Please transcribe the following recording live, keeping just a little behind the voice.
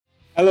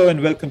Hello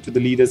and welcome to the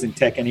Leaders in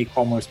Tech and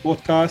E-commerce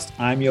podcast.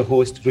 I'm your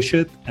host,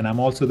 Rushit, and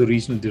I'm also the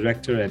Regional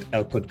Director at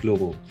Elput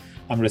Global.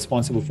 I'm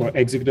responsible for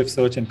executive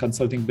search and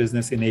consulting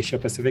business in Asia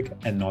Pacific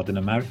and Northern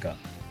America.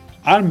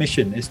 Our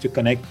mission is to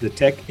connect the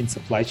tech in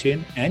supply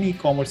chain and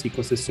e-commerce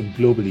ecosystem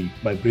globally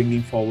by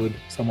bringing forward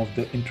some of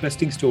the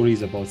interesting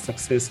stories about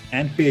success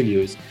and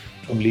failures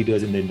from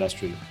leaders in the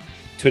industry.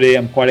 Today,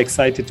 I'm quite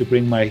excited to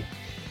bring my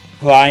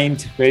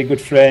client, very good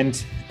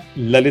friend,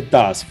 Lalit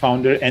Das,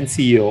 founder and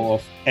CEO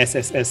of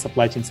SSS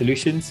Supply Chain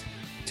Solutions.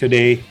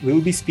 Today,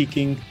 we'll be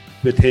speaking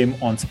with him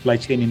on supply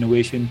chain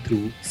innovation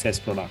through SES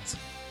products.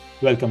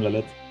 Welcome,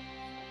 Lalit.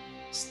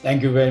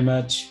 Thank you very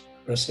much,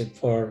 Rashid,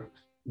 for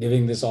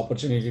giving this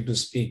opportunity to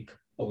speak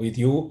with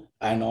you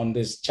and on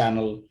this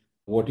channel,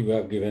 what you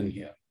have given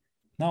here.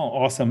 No,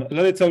 awesome.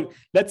 Lalit, so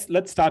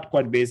let's start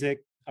quite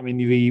basic. I mean,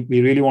 we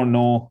really want to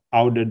know,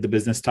 how did the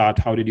business start?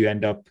 How did you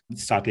end up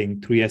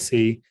starting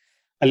 3SE?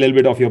 A little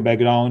bit of your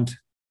background.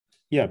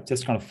 Yeah,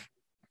 just kind of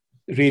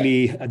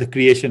really the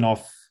creation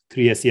of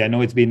 3SE. I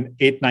know it's been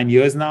 8-9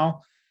 years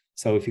now.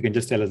 So if you can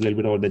just tell us a little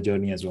bit about the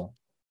journey as well.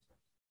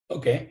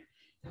 Okay.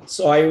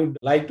 So I would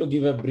like to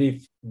give a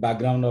brief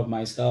background of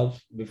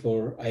myself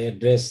before I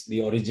address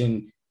the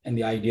origin and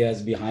the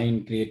ideas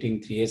behind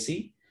creating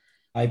 3SE.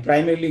 I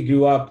primarily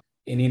grew up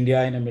in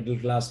India in a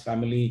middle-class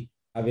family,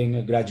 having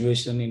a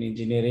graduation in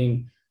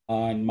engineering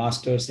and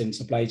master's in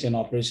supply chain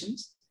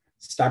operations.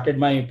 Started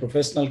my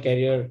professional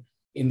career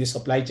in the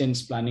supply chain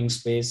planning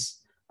space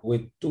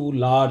with two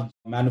large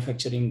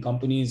manufacturing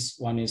companies.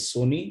 One is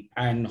Sony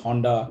and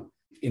Honda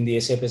in the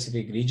Asia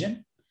Pacific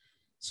region.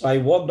 So I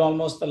worked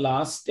almost the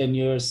last 10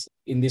 years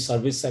in the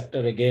service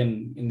sector,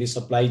 again, in the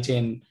supply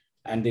chain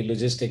and the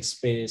logistics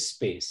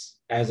space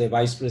as a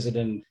vice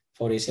president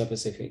for Asia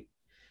Pacific.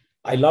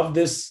 I love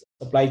this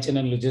supply chain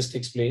and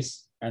logistics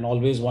place and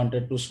always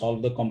wanted to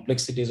solve the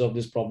complexities of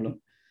this problem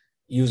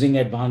using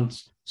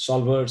advanced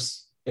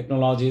solvers,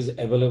 technologies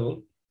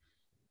available.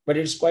 But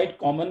it's quite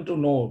common to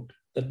note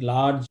that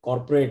large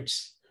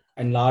corporates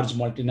and large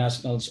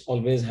multinationals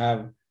always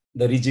have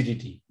the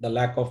rigidity, the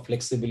lack of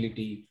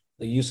flexibility,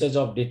 the usage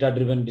of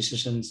data-driven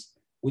decisions,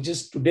 which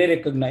is today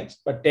recognized,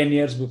 but 10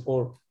 years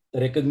before, the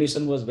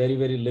recognition was very,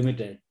 very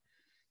limited.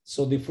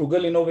 So the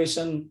frugal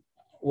innovation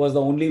was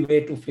the only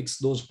way to fix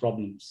those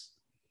problems.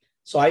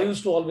 So I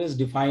used to always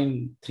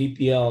define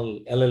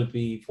 3PL,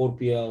 LLP,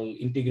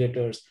 4PL,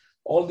 integrators,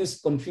 all these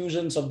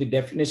confusions of the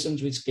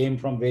definitions which came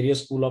from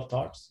various school of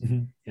thoughts,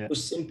 to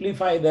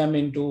simplify them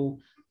into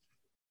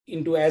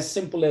as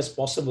simple as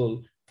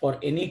possible for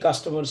any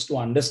customers to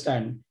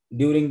understand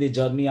during the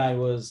journey I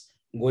was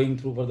going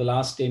through for the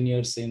last 10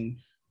 years in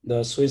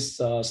the Swiss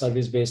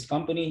service-based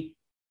company,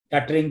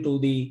 catering to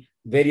the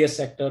various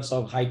sectors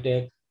of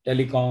high-tech,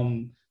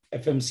 telecom,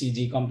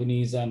 FMCG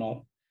companies and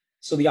all.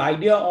 So the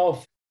idea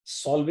of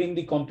solving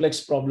the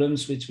complex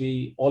problems, which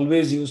we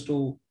always used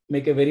to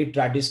make a very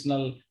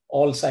traditional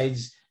all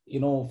sides,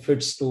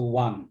 fits to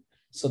one.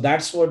 So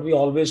that's what we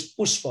always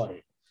push for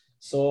it.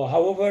 So,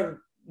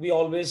 however, we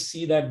always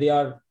see that they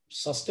are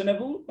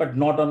sustainable, but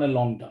not on a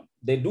long term.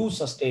 They do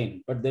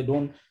sustain, but they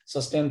don't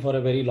sustain for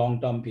a very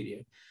long term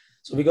period.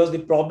 So because the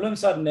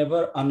problems are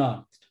never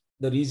unearthed,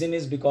 the reason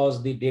is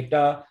because the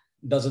data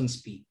doesn't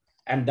speak.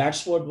 And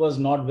that's what was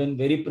not been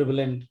very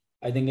prevalent,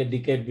 I think, a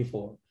decade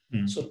before.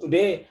 So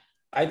today,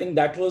 I think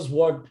that was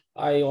what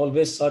I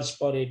always searched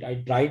for it.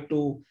 I tried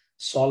to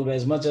solve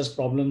as much as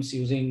problems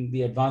using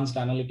the advanced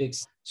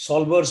analytics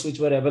solvers which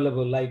were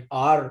available. Like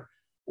R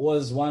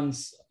was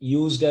once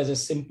used as a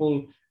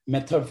simple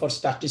method for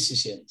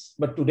statisticians,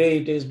 but today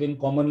it has been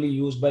commonly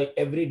used by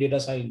every data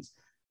science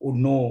would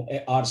know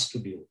a R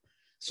studio.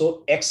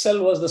 So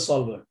Excel was the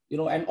solver,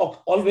 and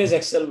always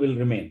Excel will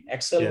remain.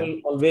 Excel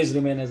will always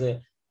remain as a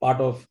part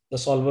of the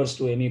solvers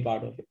to any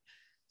part of it.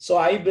 So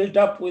I built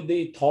up with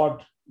the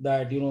thought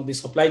that, the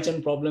supply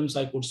chain problems,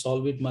 I could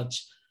solve it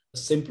much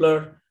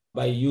simpler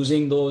by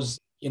using those,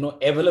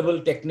 available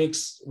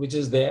techniques which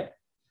is there.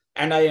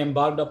 And I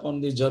embarked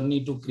upon this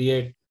journey to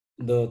create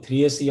the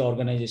 3SE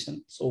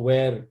organization. So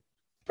where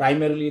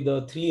primarily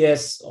the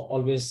 3S,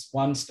 always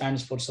one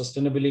stands for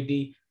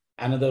sustainability,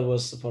 another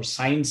was for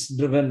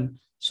science-driven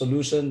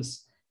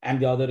solutions,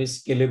 and the other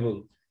is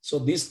scalable. So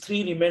these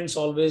three remains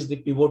always the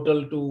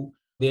pivotal to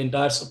the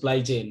entire supply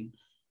chain.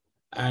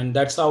 And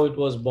that's how it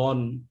was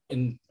born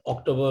in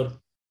October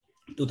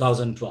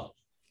 2012.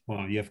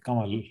 Wow, you have come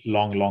a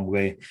long, long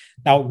way.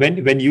 Now,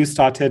 when you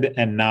started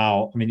and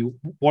now, I mean,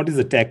 what is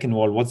the tech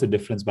involved? What's the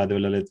difference, by the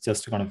way? Let's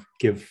just to kind of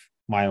give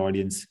my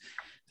audience,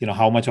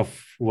 how much of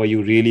were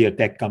you really a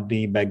tech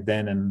company back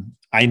then? And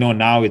I know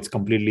now it's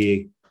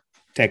completely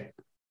tech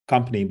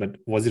company, but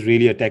was it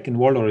really a tech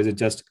involved, or is it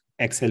just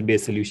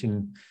Excel-based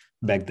solution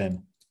back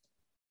then?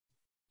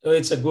 So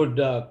it's a good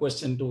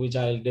question to which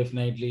I'll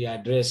definitely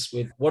address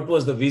with what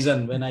was the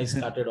vision when I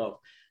started off.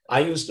 I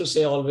used to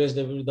say always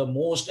they were the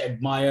most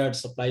admired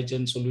supply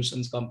chain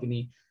solutions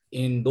company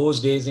in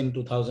those days in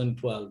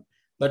 2012.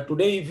 But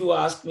today, if you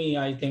ask me,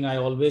 I think I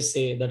always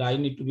say that I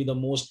need to be the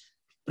most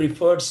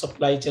preferred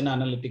supply chain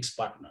analytics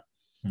partner.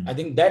 I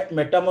think that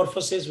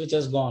metamorphosis which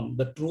has gone,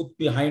 the truth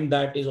behind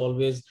that is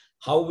always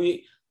how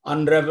we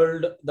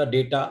unraveled the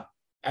data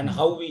and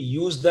how we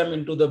use them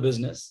into the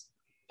business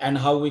and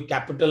how we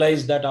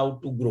capitalize that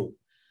out to grow.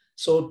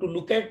 So to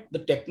look at the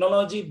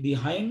technology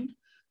behind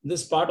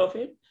this part of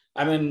it,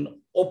 I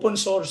mean, open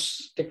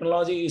source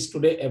technology is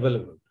today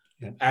available.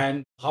 Yeah.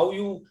 And how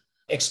you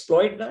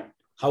exploit that,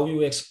 how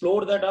you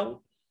explore that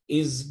out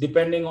is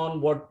depending on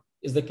what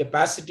is the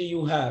capacity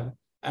you have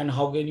and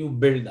how can you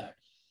build that.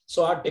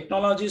 So our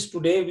technologies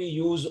today, we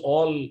use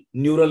all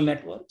neural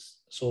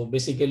networks. So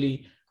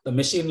basically the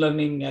machine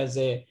learning as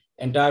a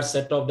entire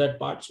set of that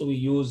part. So we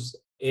use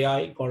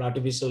AI called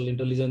artificial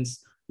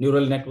intelligence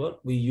neural network.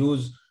 We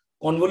use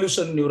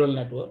convolution neural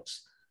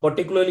networks,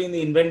 particularly in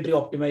the inventory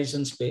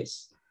optimization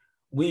space.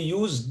 We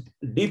use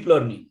deep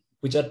learning,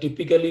 which are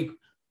typically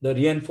the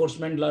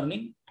reinforcement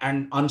learning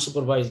and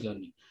unsupervised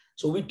learning.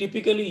 So we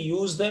typically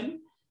use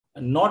them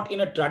not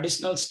in a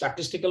traditional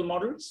statistical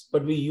models,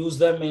 but we use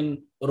them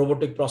in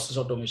robotic process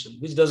automation,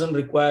 which doesn't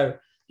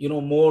require,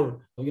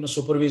 more,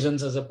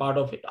 supervisions as a part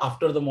of it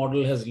after the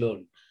model has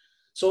learned.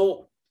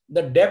 So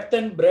the depth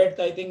and breadth,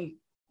 I think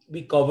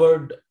we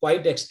covered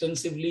quite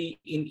extensively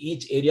in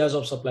each areas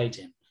of supply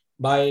chain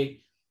by,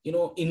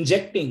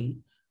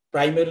 injecting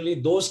primarily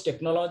those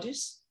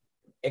technologies,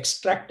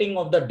 extracting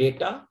of the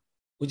data,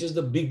 which is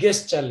the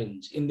biggest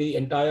challenge in the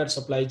entire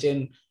supply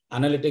chain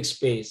analytics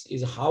space,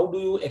 is how do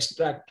you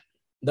extract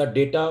the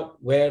data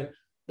where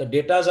the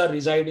data are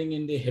residing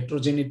in the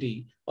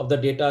heterogeneity of the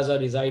data are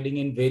residing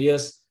in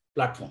various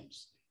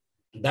platforms.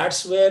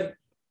 That's where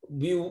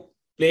we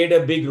played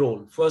a big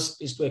role.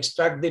 First is to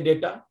extract the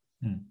data,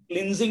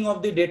 cleansing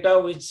of the data,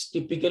 which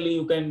typically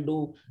you can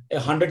do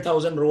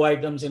 100,000 row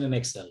items in an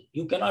Excel.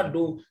 You cannot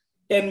do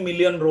 10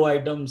 million row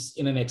items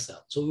in an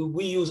Excel. So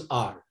we use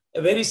R,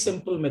 a very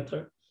simple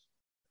method.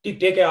 To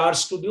take a R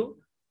studio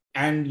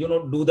and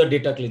do the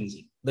data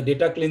cleansing. The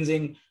data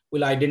cleansing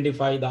will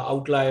identify the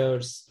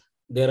outliers.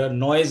 There are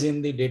noise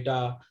in the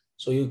data.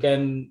 So you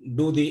can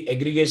do the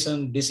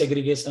aggregation,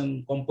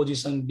 disaggregation,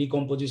 composition,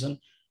 decomposition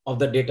of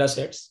the data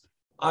sets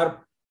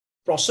are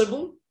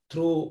possible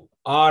through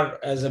R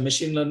as a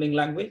machine learning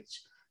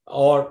language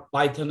or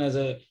Python as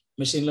a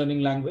machine learning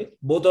language.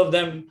 Both of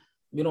them,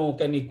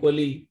 can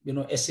equally,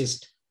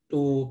 assist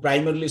to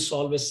primarily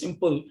solve a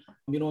simple,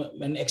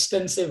 an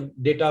extensive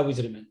data which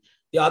remains.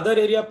 The other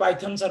area,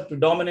 Pythons are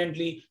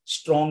predominantly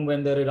strong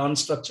when there is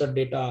unstructured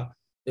data,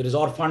 there is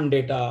orphan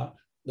data,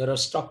 there are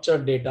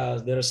structured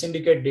data, there are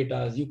syndicate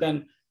data. You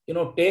can,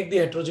 take the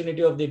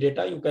heterogeneity of the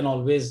data. You can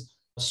always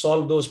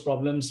solve those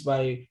problems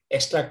by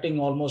extracting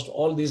almost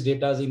all these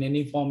data in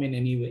any form, in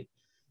any way.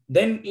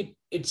 Then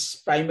it's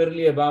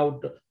primarily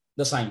about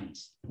the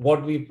science.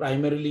 What we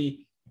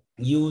primarily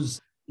use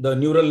the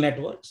neural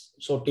networks.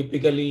 So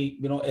typically,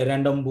 a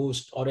random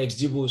boost or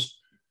XGBoost.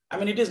 I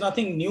mean, it is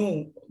nothing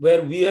new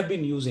where we have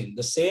been using.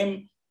 The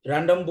same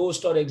random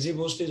boost or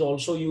XGBoost is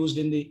also used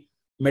in the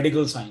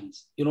medical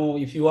science.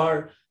 If you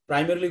are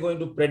primarily going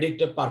to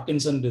predict a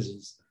Parkinson's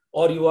disease,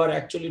 or you are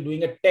actually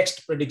doing a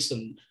text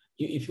prediction,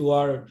 if you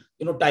are,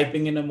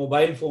 typing in a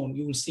mobile phone,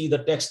 you will see the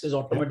text is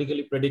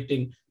automatically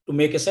predicting to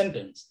make a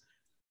sentence.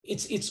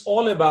 It's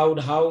all about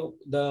how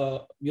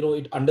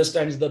it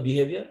understands the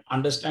behavior,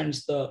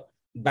 understands the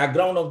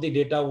background of the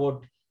data,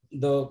 what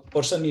the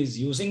person is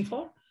using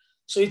for.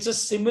 So it's a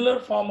similar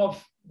form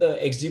of the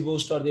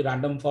XGBoost or the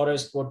random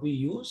forest, what we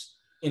use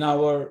in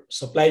our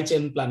supply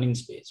chain planning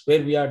space,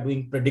 where we are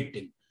doing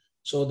predicting.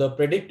 So the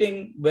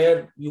predicting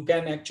where you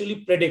can actually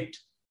predict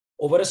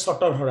over a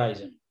shorter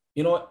horizon.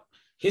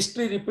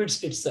 History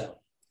repeats itself.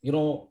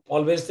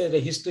 Always say the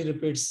history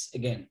repeats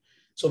again.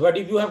 So, but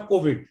if you have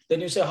COVID,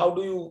 then you say, how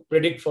do you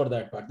predict for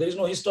that part? There is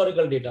no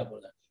historical data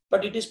for that,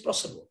 but it is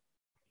possible.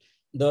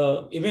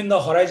 Even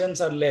the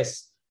horizons are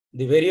less.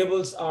 The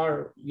variables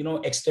are,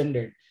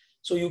 extended.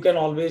 So you can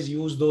always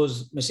use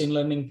those machine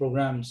learning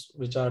programs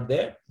which are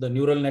there, the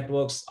neural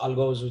networks,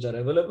 algos which are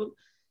available.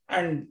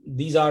 And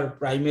these are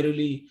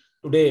primarily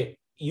today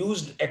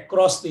used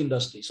across the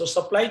industry. So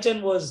supply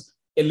chain was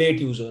a late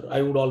user,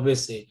 I would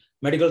always say.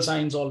 Medical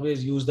science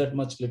always used that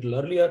much little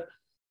earlier.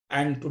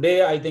 And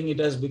today, I think it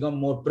has become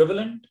more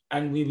prevalent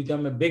and we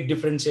become a big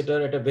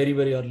differentiator at a very,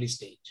 very early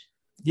stage.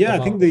 Yeah, I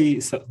think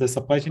the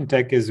supply chain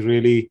tech is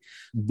really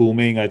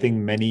booming. I think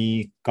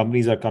many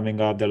companies are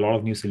coming up. There are a lot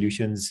of new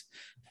solutions.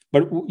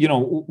 But,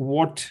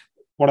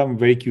 what I'm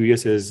very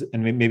curious is,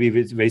 and maybe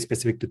it's very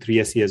specific to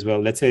 3SE as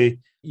well. Let's say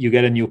you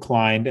get a new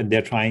client and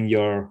they're trying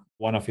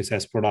one of your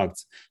SaaS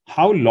products.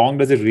 How long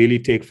does it really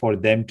take for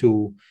them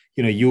to,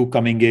 you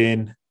coming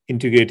in,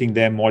 integrating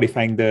them,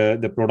 modifying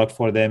the product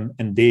for them,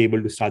 and they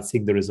able to start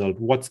seeing the result?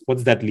 What's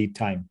that lead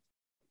time?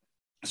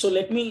 So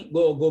let me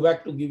go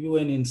back to give you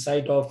an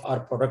insight of our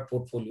product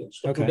portfolio.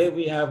 So Today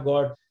we have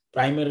got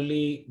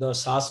primarily the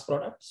SaaS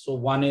products. So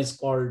one is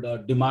called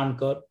Demand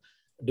Curve.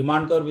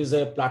 Demand Curve is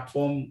a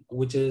platform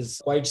which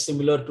is quite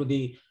similar to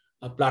the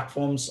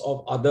platforms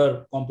of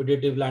other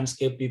competitive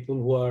landscape people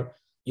who are,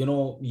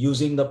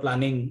 using the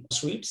planning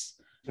suites.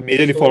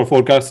 Majorly for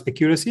forecast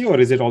accuracy, or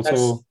is it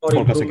also for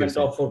forecast improvement accuracy?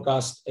 of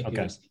forecast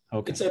accuracy?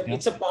 Okay.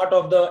 It's a part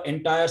of the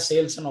entire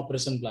sales and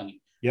operation planning,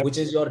 which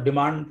is your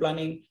demand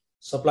planning,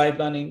 supply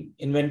planning,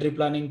 inventory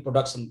planning,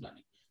 production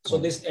planning. So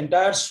this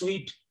entire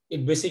suite,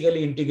 it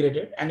basically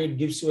integrated, and it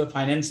gives you a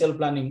financial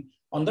planning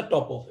on the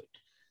top of it.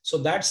 So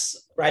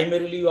that's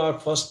primarily our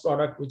first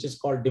product, which is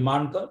called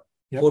Demand Curve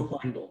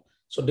 4.0.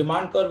 So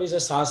Demand Curve is a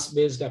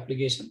SaaS-based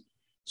application,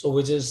 so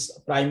which is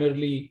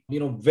primarily,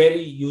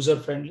 very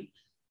user-friendly.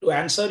 To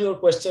answer your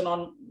question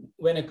on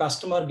when a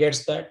customer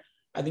gets that,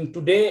 I think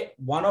today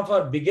one of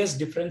our biggest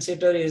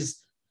differentiator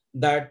is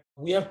that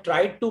we have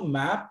tried to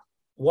map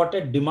what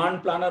a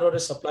demand planner or a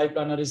supply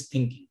planner is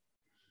thinking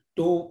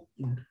to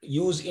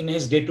use in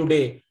his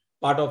day-to-day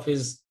part of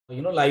his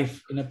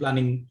life in a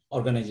planning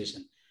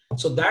organization.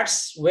 So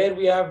that's where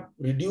we have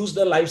reduced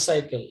the life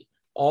cycle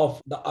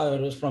of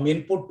the from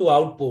input to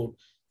output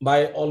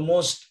by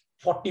almost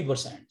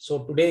 40%.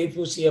 So today, if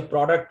you see a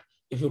product,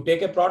 if you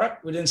take a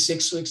product within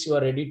 6 weeks, you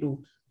are ready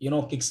to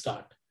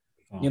kickstart.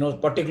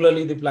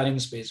 Particularly the planning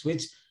space,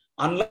 which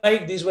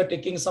unlike these were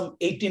taking some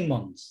 18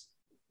 months,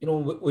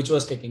 which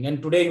was taking,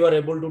 and today you are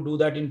able to do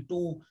that in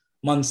 2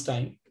 months'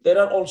 time. There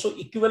are also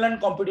equivalent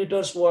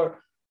competitors who are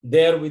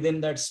there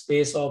within that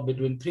space of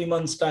between 3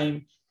 months'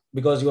 time,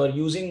 because you are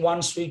using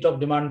one suite of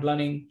demand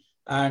planning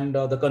and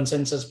the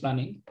consensus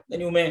planning. Then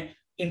you may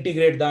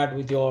integrate that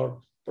with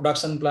your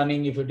production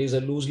planning. If it is a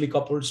loosely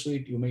coupled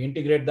suite, you may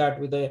integrate that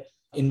with a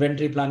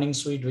inventory planning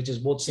suite, which is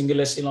both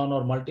single echelon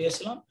or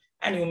multi-echelon.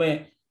 And you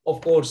may,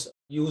 of course,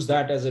 use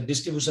that as a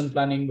distribution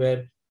planning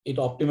where it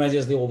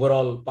optimizes the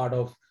overall part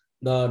of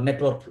the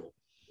network flow.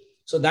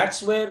 So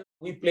that's where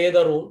we play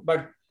the role.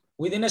 But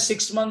within a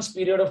 6 months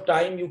period of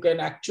time, you can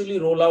actually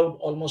roll out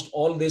almost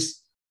all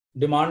this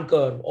demand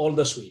curve, all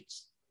the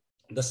suites.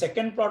 The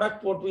second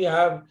product, what we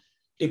have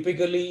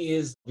typically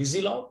is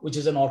VisiLog, which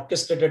is an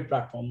orchestrated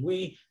platform.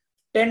 We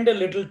tend a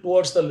little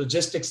towards the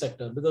logistics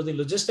sector, because the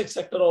logistics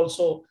sector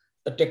also,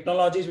 the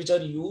technologies which are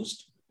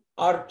used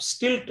are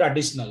still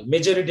traditional.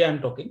 Majority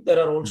I'm talking. There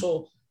are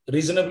also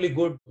reasonably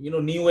good,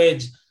 new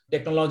age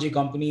technology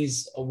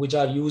companies which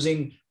are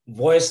using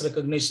voice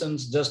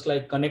recognitions, just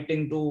like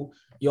connecting to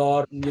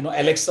your,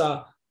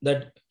 Alexa,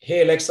 that,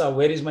 hey, Alexa,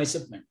 where is my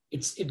shipment?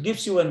 It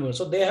gives you an.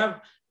 So they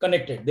have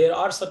connected. There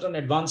are certain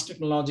advanced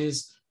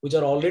technologies which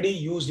are already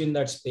used in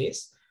that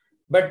space,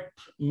 but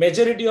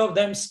majority of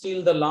them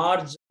still the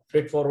large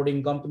freight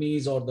forwarding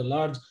companies or the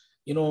large,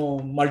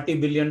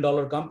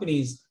 multi-billion-dollar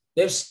companies,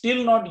 they've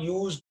still not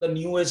used the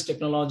newest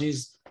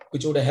technologies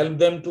which would help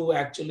them to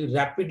actually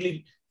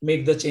rapidly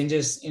make the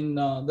changes in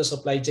the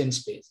supply chain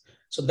space.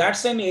 So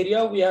that's an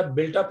area we have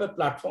built up a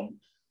platform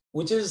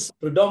which is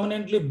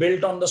predominantly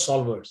built on the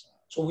solvers.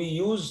 So we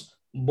use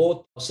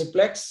both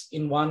Ciplex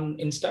in one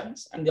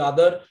instance, and the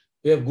other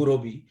we have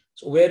Gurobi.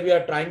 So where we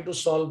are trying to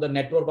solve the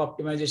network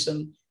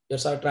optimization, we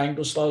are trying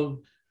to solve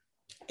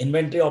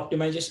inventory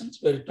optimizations,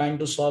 we're trying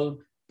to solve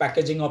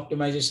packaging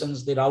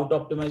optimizations, the route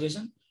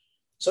optimization.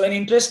 So an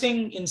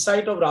interesting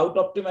insight of route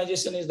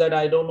optimization is that,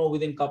 I don't know,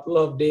 within a couple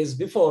of days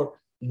before,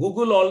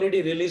 Google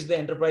already released the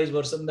enterprise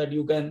version that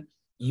you can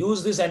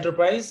use this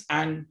enterprise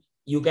and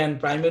you can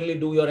primarily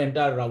do your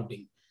entire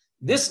routing.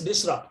 This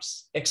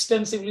disrupts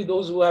extensively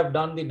those who have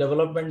done the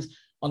developments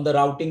on the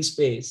routing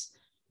space.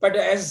 But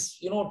as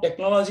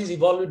technologies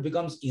evolve, it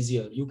becomes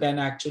easier. You can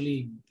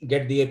actually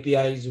get the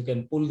APIs, you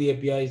can pull the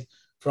APIs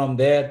from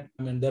there.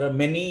 I mean, there are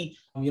many,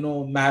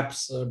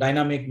 maps,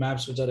 dynamic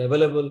maps which are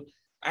available,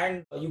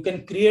 and you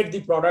can create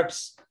the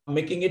products,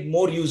 making it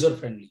more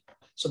user-friendly.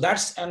 So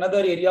that's another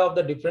area of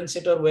the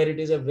differentiator where it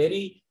is a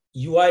very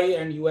UI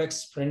and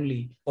UX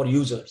friendly for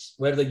users,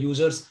 where the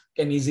users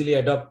can easily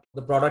adopt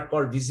the product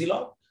called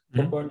VisiLog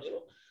 4.0.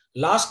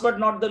 Last but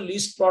not the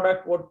least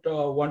product, what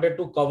wanted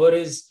to cover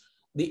is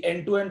the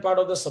end-to-end part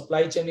of the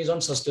supply chain is on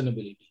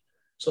sustainability.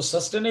 So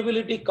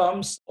sustainability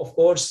comes, of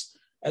course,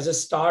 as a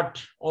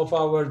start of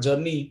our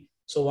journey.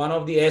 So one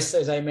of the S,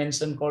 as I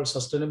mentioned, called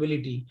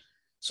sustainability.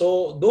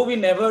 So though we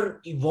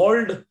never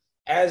evolved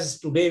as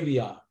today we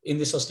are in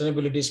the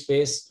sustainability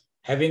space,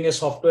 having a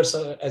software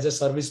as a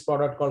service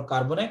product called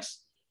CarbonX.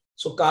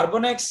 So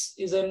CarbonX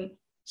is an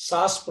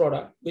SaaS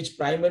product, which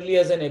primarily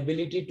has an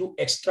ability to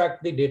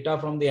extract the data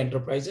from the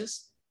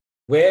enterprises,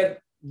 where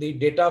the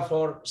data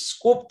for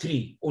scope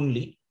 3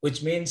 only,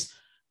 which means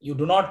you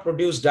do not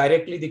produce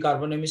directly the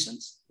carbon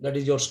emissions, that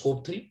is your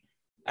scope 3.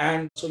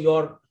 And so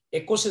your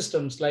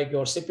ecosystems like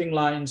your shipping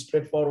lines,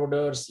 freight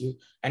forwarders,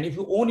 and if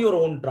you own your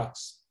own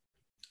trucks,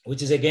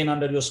 which is again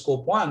under your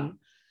scope 1.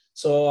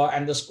 So,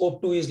 and the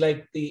scope 2 is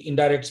like the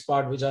indirect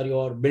part, which are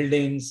your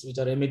buildings, which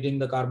are emitting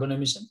the carbon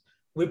emissions.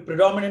 We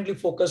predominantly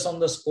focus on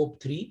the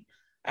scope 3,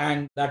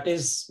 and that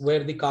is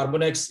where the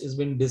CarbonX has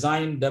been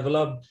designed,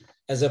 developed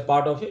as a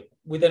part of it,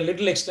 with a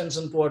little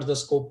extension towards the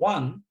scope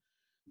 1,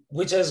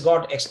 which has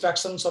got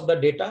extractions of the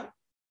data,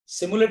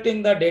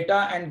 simulating the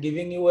data and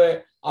giving you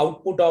a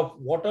output of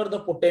what are the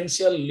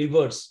potential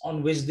levers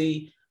on which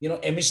the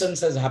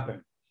emissions has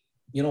happened.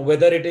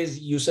 Whether it is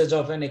usage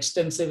of an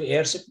extensive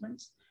air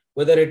shipments,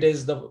 whether it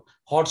is the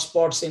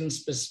hotspots in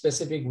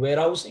specific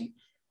warehousing,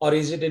 or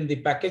is it in the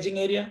packaging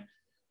area,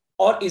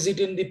 or is it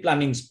in the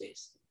planning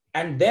space?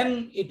 And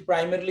then it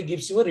primarily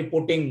gives you a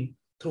reporting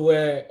through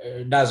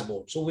a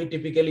dashboard. So we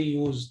typically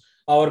use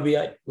Power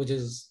BI, which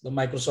is the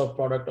Microsoft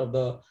product of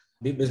the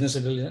business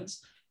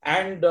intelligence.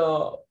 And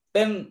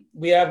then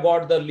we have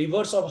got the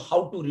levers of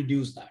how to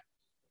reduce that.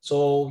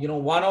 So,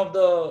 one of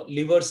the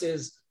levers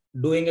is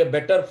doing a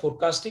better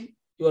forecasting.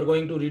 You are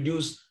going to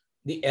reduce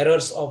the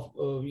errors of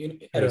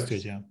errors.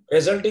 Wastage, yeah.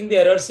 Resulting the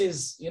errors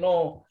is,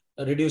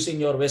 reducing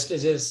your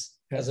wastages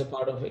as a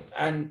part of it.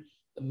 And,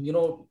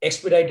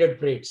 expedited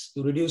freights,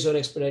 to reduce your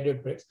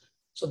expedited freights.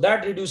 So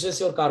that reduces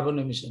your carbon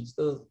emissions.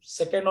 The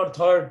second or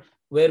third,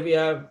 where we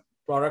have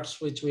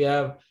products which we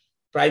have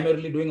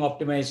primarily doing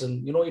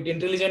optimization, it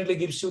intelligently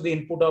gives you the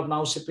input of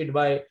now ship it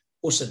by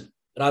ocean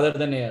rather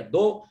than air.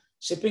 Though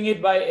shipping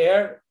it by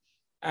air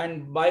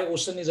and by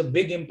ocean is a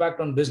big impact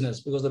on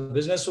business, because the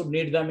business would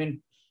need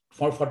them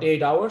for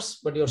 48 hours,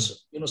 but you're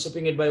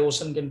shipping it by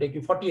ocean can take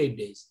you 48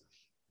 days.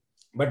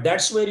 But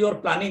that's where your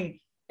planning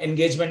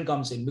engagement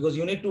comes in, because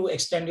you need to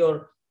extend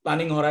your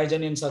planning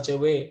horizon in such a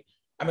way.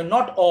 I mean,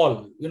 not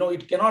all,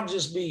 it cannot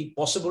just be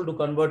possible to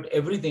convert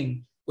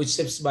everything which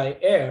ships by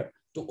air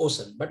to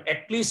ocean, but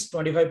at least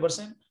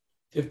 25%,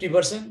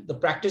 50%, the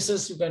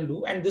practices you can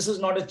do. And this is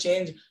not a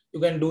change you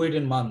can do it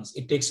in months.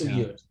 It takes you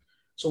years.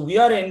 So we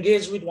are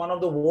engaged with one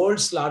of the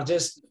world's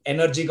largest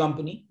energy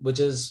company, which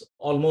is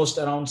almost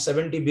around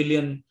 $70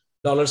 billion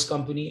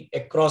company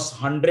across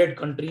 100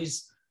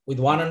 countries with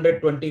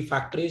 120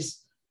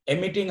 factories,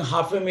 emitting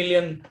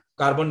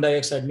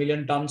 500,000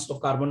 million tons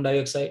of carbon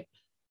dioxide.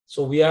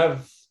 So we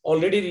have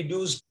already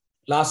reduced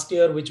last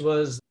year, which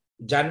was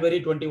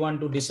January 21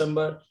 to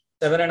December,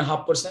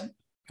 7.5%.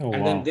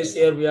 Then this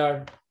year we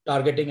are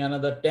targeting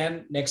another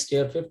 10, next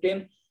year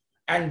 15.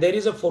 And there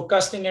is a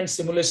forecasting and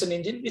simulation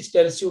engine which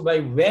tells you by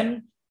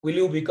when will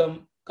you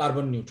become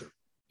carbon neutral.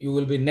 You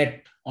will be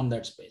net on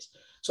that space.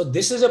 So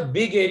this is a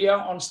big area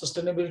on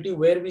sustainability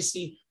where we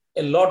see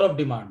a lot of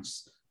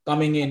demands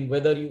coming in,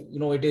 whether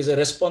it is a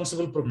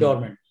responsible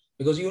procurement,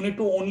 because you need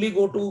to only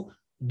go to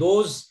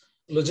those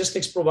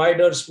logistics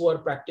providers who are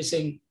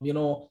practicing,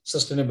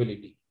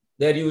 sustainability.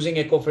 They're using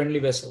eco-friendly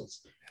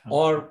vessels,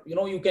 or,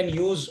 you can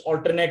use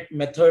alternate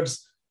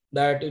methods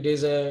that it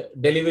is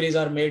deliveries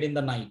are made in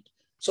the night.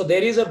 So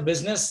there is a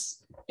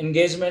business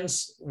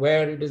engagements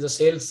where it is the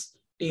sales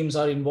teams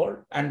are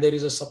involved, and there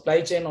is a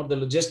supply chain or the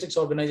logistics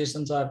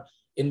organizations are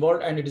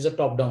involved, and it is a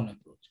top-down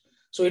approach.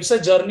 So it's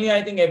a journey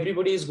I think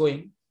everybody is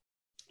going.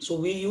 So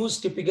we use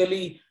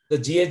typically the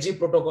GHG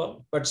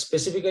protocol, but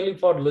specifically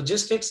for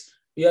logistics,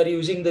 we are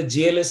using the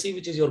GLSC,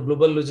 which is your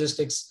Global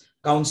Logistics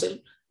Council,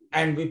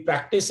 and we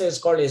practice as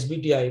called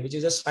SBTI, which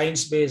is a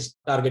science-based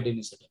target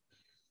initiative.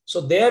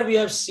 So there we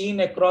have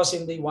seen across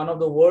in one of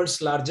the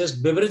world's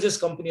largest beverages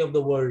company of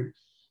the world.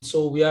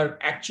 So we are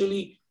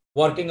actually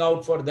working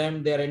out for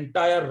them their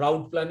entire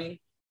route planning,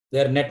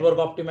 their network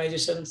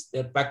optimizations,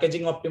 their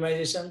packaging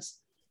optimizations,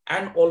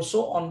 and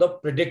also on the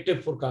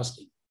predictive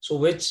forecasting. So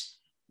which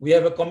we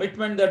have a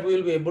commitment that we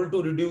will be able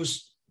to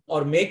reduce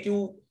or make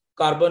you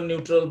carbon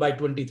neutral by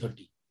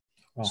 2030.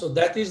 Wow. So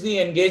that is the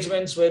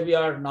engagements where we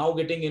are now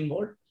getting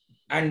involved.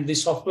 And the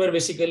software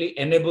basically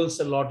enables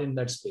a lot in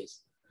that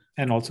space.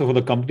 And also for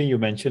the company you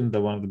mentioned,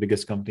 one of the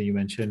biggest company you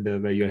mentioned,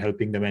 where you're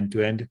helping them end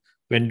to end,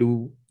 when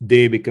do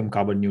they become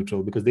carbon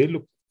neutral? Because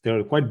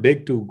they're quite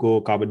big to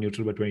go carbon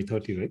neutral by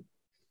 2030, right?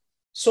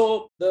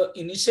 So the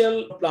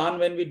initial plan,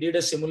 when we did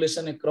a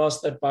simulation across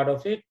that part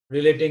of it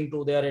relating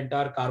to their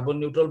entire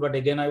carbon neutral, but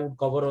again, I would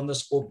cover on the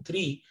scope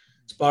 3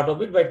 part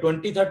of it. By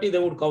 2030, they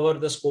would cover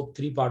the scope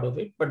 3 part of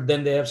it. But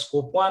then they have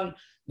scope 1,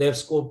 they have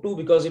scope 2,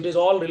 because it is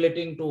all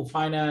relating to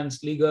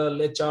finance, legal,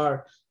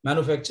 HR,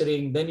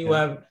 manufacturing. Then you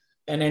have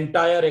an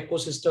entire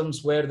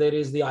ecosystems where there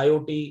is the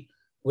IoT,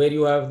 where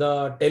you have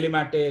the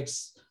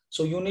telematics.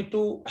 So you need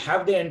to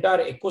have the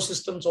entire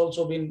ecosystems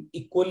also been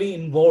equally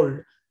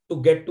involved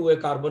to get to a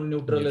carbon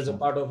neutral as a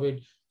part of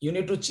it. You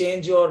need to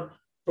change your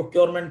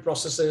procurement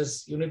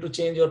processes. You need to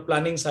change your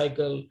planning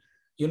cycle.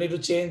 You need to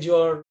change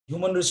your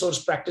human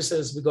resource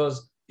practices,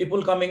 because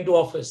people coming to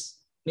office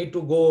need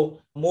to go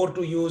more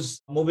to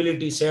use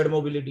mobility, shared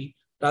mobility,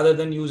 rather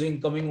than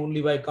coming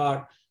only by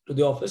car to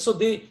the office. So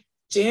the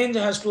change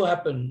has to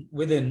happen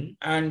within,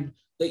 and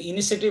the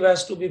initiative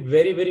has to be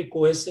very, very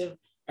cohesive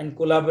and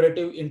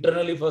collaborative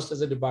internally first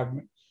as a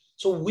department.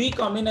 So we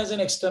come in as an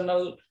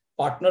external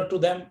partner to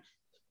them,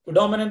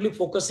 predominantly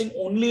focusing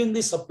only in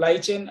the supply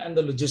chain and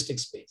the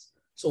logistics space.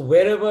 So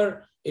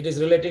wherever it is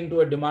relating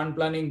to a demand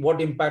planning,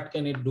 what impact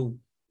can it do?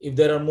 If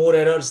there are more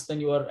errors,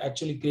 then you are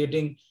actually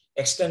creating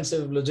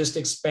extensive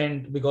logistics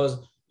spend, because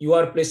you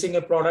are placing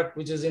a product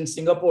which is in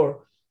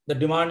Singapore, the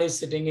demand is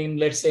sitting in,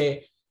 let's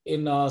say,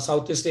 in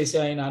Southeast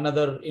Asia, in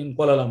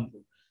Kuala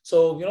Lumpur.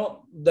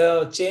 So,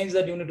 the change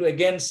that you need to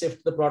again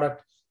shift the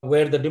product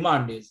where the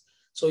demand is.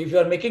 So if you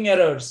are making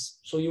errors,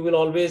 so you will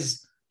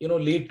always,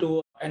 lead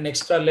to an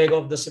extra leg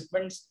of the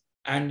shipments,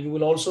 and you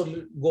will also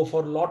go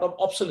for a lot of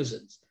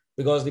obsolescence,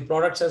 because the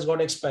products has got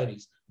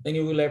expiries. Then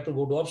you will have to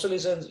go to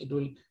obsolescence. It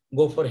will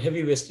go for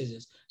heavy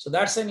wastages. So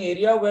that's an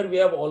area where we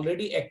have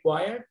already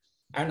acquired,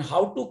 and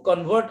how to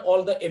convert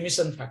all the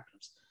emission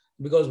factors.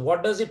 Because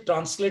what does it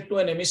translate to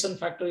an emission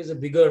factor is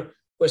a bigger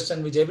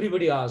question which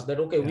everybody asks, that,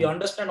 okay, we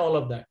understand all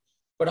of that,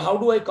 but how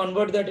do I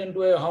convert that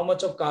into how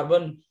much of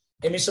carbon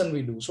emission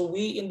we do? So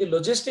we, in the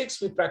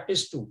logistics, we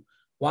practice two.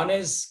 One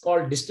is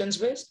called distance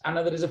based,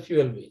 another is a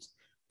fuel based.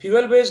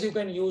 Fuel based, you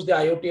can use the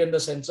IoT and the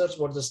sensors,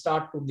 what's the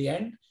start to the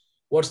end,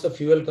 what's the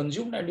fuel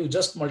consumed, and you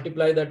just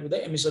multiply that with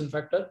the emission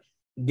factor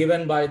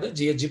given by the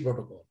GHG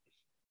protocol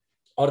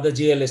or the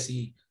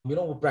GLSE,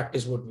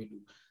 practice what we do.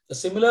 The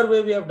similar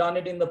way we have done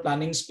it in the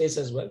planning space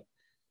as well.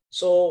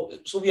 So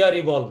we are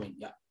evolving.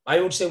 Yeah,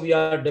 I would say we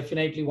are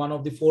definitely one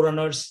of the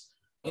forerunners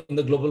in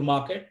the global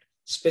market,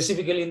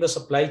 specifically in the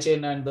supply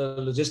chain and the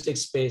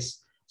logistics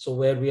space. So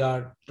where we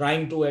are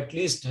trying to at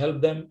least help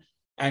them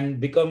and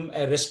become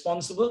a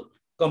responsible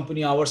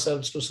company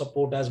ourselves to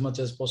support as much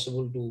as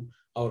possible to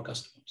our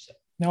customers.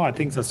 No, I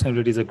think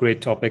sustainability is a great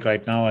topic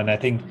right now, and I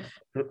think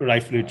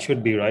rightfully it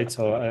should be, right?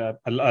 So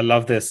I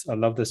love this. I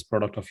love this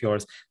product of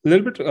yours.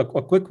 A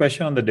quick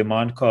question on the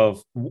demand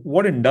curve.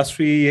 What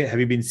industry have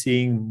you been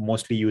seeing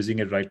mostly using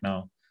it right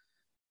now?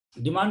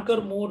 Demand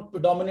curve more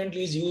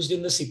predominantly is used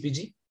in the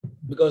CPG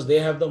because they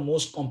have the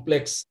most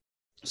complex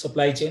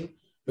supply chain,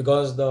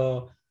 because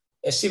the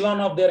echelon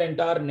of their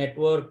entire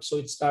network, so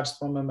it starts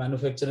from a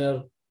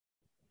manufacturer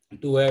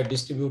to a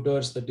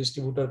distributors. The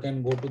distributor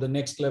can go to the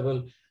next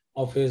level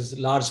of his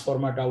large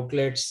format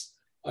outlets.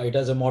 It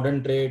has a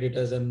modern trade, it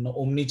has an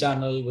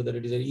omni-channel, whether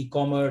it is an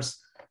e-commerce,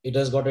 it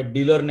has got a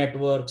dealer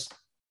networks.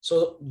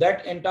 So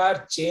that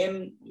entire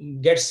chain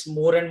gets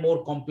more and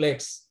more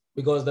complex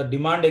because the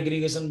demand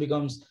aggregation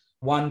becomes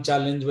one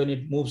challenge when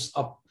it moves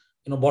up,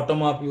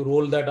 bottom up, you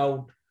roll that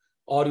out,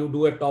 or you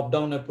do a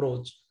top-down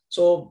approach.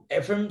 So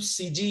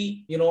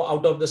FMCG,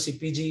 out of the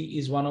CPG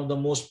is one of the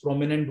most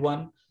prominent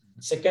one.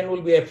 Second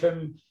will be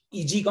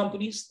FMEG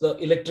companies, the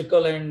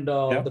electrical and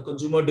the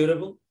consumer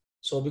durable.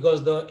 So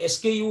because the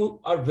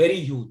SKU are very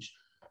huge.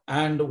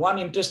 And one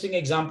interesting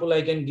example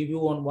I can give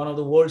you on one of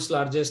the world's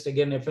largest,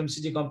 again,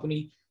 FMCG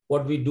company,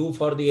 what we do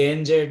for the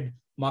ANZ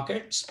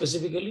market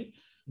specifically,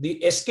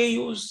 the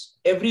SKUs,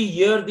 every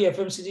year the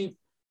FMCG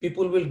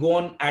people will go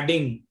on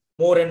adding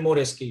more and more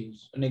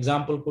SKUs. An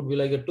example could be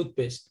like a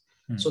toothpaste.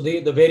 So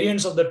the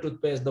variants of the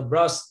toothpaste, the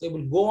brush, they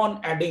will go on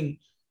adding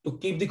to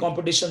keep the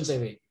competitions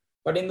away.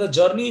 But in the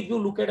journey, if you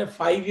look at a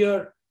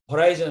 5-year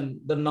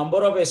horizon, the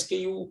number of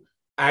SKU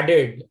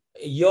added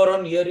year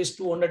on year is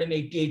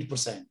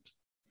 288%.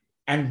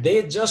 And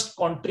they just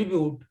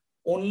contribute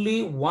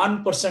only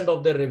 1%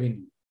 of their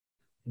revenue.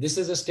 This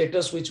is a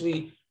status which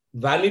we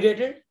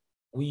validated.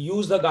 We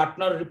used the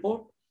Gartner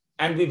report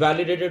and we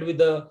validated with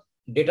the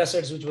data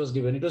sets which was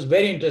given. It was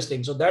very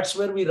interesting. So that's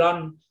where we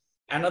run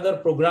another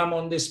program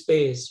on this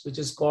space, which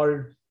is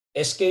called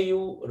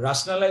SKU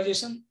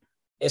rationalization,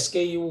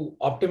 SKU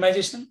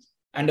optimization,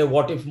 and a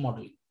what if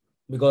modeling,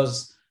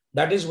 because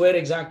that is where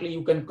exactly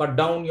you can cut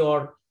down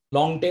your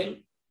long tail,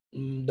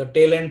 the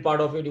tail end part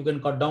of it, you can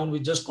cut down,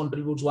 which just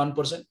contributes 1%,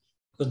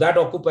 because that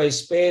occupies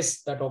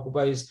space, that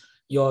occupies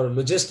your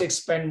logistics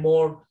spend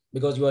more,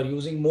 because you are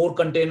using more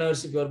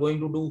containers. If you are going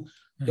to do,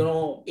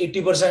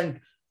 80%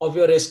 of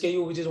your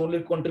SKU, which is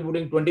only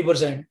contributing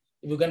 20%,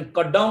 if you can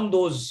cut down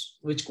those,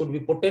 which could be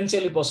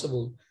potentially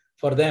possible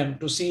for them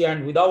to see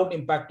and without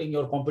impacting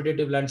your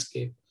competitive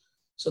landscape.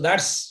 So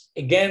that's,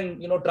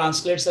 again,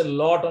 translates a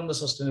lot on the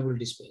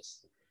sustainability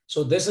space.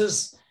 So this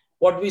is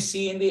what we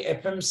see in the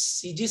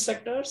FMCG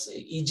sectors,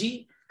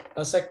 EG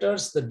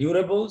sectors. The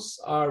durables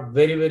are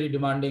very, very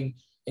demanding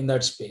in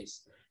that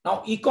space.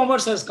 Now,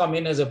 e-commerce has come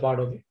in as a part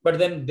of it, but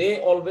then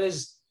they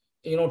always,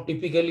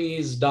 typically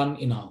is done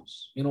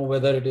in-house,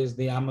 whether it is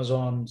the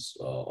Amazons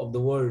of the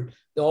world,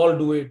 they all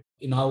do it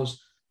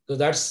in-house,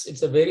 because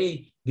it's a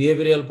very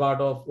behavioral part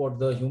of what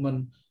the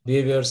human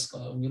behaviors,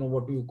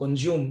 what you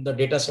consume, the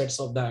data sets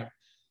of that,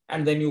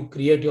 and then you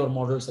create your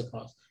models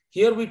across.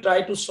 Here we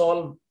try to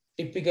solve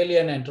typically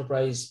an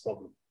enterprise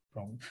problem.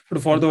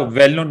 But for the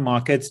well-known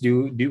markets,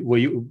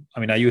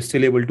 are you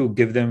still able to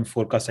give them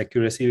forecast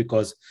accuracy?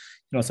 Because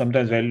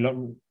sometimes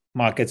well-known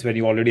markets where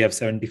you already have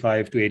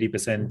 75 to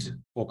 80%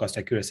 forecast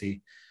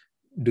accuracy,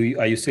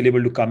 are you still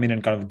able to come in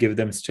and kind of give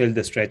them still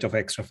the stretch of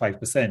extra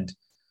 5%?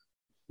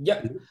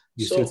 Yeah.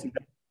 You still see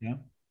that? Yeah.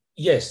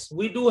 Yes,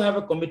 we do have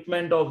a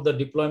commitment of the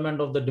deployment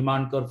of the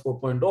demand curve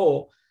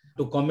 4.0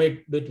 to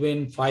commit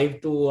between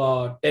 5 to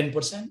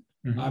 10%.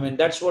 I mean,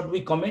 that's what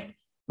we commit,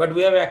 but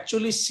we have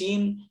actually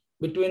seen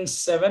between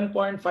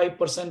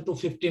 7.5% to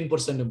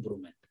 15%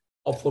 improvement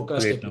of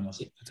forecast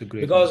accuracy.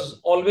 Because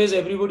always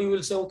everybody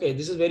will say, okay,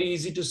 this is very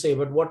easy to say,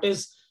 but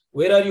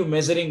where are you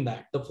measuring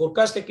that? The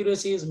forecast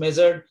accuracy is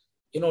measured,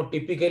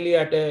 typically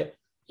at a,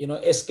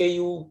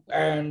 SKU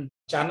and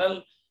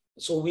channel.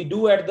 So we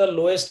do at the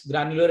lowest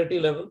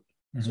granularity level.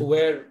 So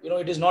where,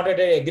 it is not at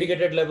an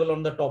aggregated level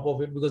on the top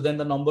of it, because then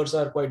the numbers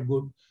are quite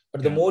good.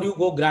 But the more you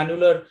go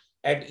granular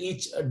at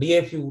each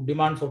DFU,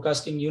 demand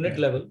forecasting unit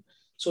level,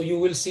 so you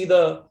will see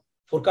the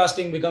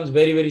forecasting becomes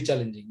very, very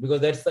challenging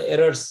because that's the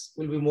errors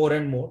will be more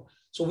and more.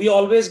 So we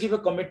always give a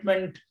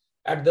commitment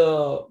at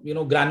the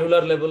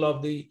granular level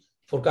of the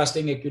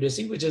forecasting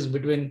accuracy, which is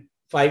between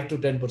 5 to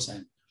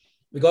 10%.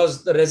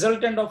 Because the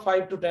resultant of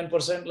 5 to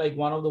 10%, like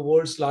one of the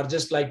world's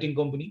largest lighting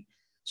company,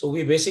 so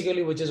we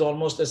basically, which is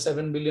almost a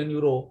 7 billion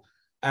euro,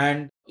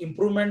 and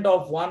improvement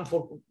of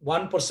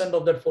 1%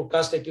 of that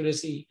forecast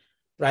accuracy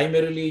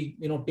primarily,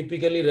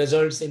 typically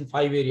results in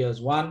 5 areas.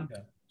 One,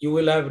 you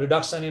will have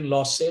reduction in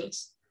lost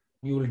sales.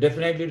 You will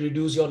definitely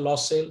reduce your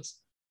lost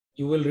sales.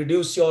 You will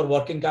reduce your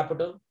working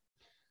capital.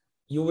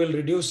 You will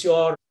reduce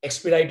your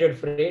expedited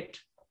freight.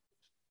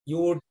 You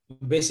would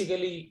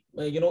basically,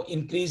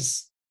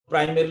 increase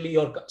primarily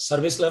your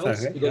service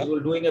levels because you're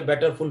doing a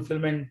better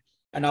fulfillment,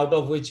 and out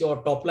of which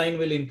your top line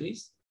will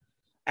increase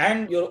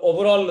and your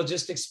overall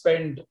logistics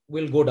spend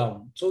will go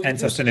down. So and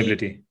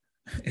sustainability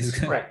is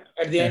correct.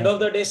 At the end of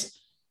the day,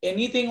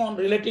 anything on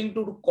relating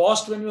to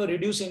cost, when you are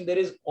reducing, there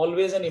is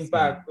always an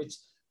impact, which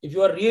if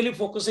you are really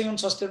focusing on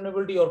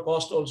sustainability, your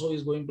cost also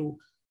is going to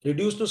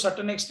reduce to a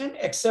certain extent,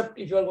 except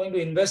if you are going to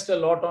invest a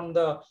lot on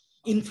the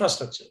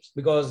infrastructures,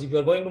 because if you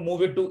are going to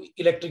move it to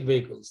electric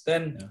vehicles,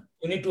 then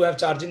you need to have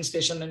charging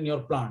station in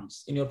your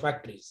plants, in your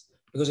factories,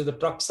 because if the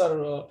trucks are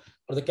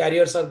or the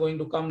carriers are going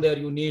to come there,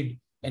 you need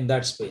in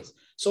that space.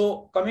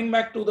 So coming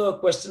back to the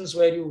questions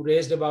where you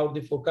raised about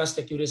the forecast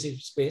accuracy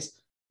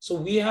space, so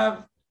we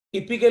have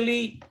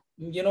typically,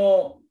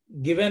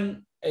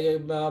 given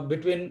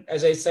between,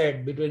 as I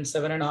said, between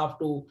 7.5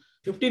 to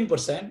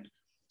 15%.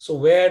 So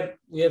where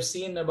we have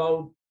seen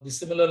about the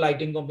similar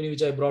lighting company,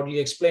 which I broadly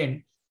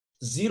explained,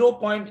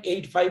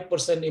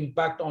 0.85%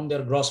 impact on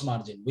their gross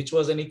margin, which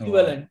was an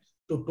equivalent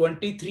to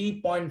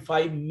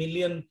 23.5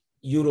 million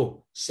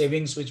euro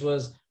savings, which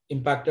was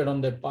impacted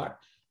on that part.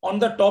 On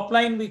the top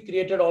line, we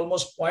created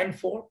almost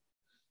 0.4,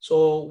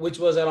 so which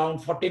was around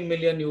 14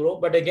 million euro.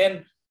 But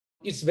again,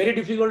 it's very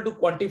difficult to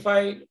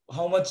quantify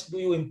how much do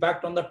you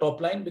impact on the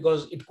top line,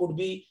 because it could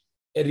be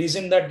a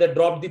reason that they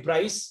drop the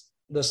price,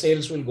 the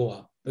sales will go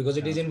up because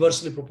it is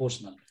inversely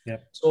proportional.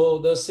 So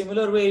the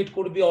similar way, it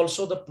could be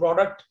also the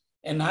product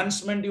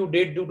enhancement you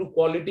did due to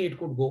quality, it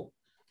could go.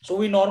 So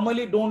we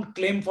normally don't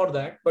claim for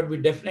that, but we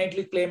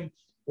definitely claim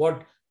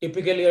what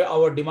typically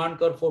our demand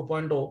curve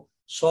 4.0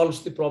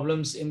 solves the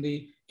problems in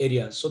the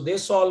areas. So they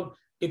solve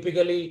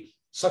typically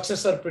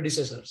successor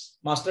predecessors,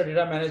 master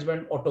data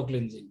management, auto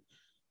cleansing.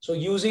 So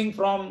using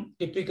from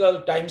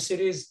typical time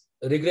series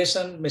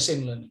regression,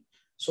 machine learning.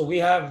 So we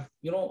have,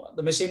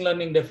 the machine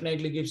learning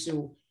definitely gives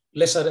you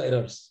lesser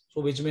errors.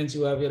 So which means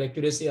you have your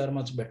accuracy are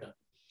much better.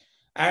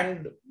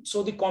 And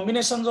so the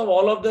combinations of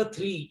all of the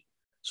three,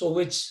 so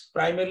which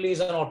primarily is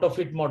an auto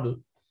fit model,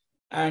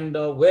 and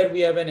where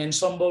we have an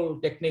ensemble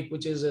technique,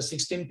 which is a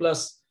 16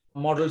 plus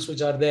models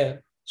which are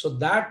there. So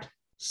that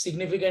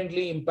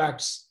significantly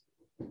impacts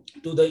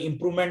to the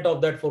improvement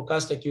of that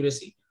forecast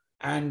accuracy.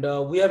 And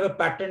we have a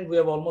patent, we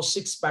have almost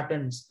 6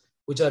 patents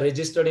which are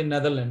registered in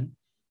Netherlands,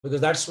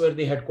 because that's where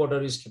the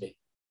headquarters is today.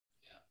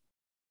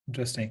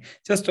 Interesting.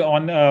 Just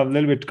on a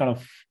little bit kind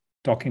of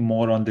talking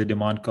more on the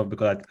demand curve,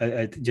 because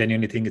I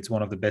genuinely think it's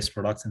one of the best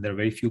products, and there are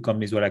very few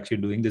companies who are actually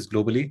doing this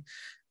globally.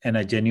 And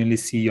I genuinely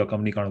see your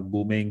company kind of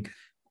booming.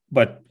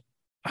 But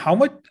how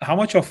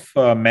much of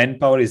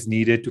manpower is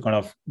needed to kind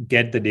of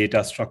get the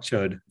data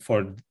structured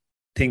for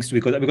things to,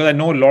 because I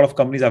know a lot of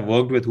companies I've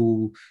worked with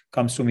who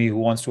comes to me who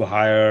wants to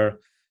hire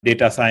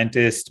data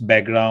scientists,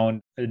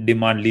 background,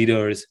 demand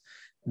leaders.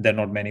 There are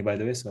not many, by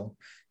the way. So,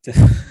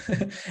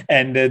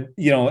 and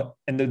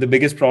the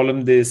biggest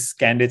problem these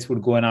candidates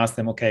would go and ask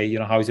them, okay,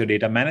 how is your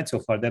data managed so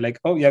far? They're like,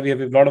 oh yeah, we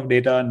have a lot of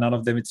data. None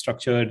of them is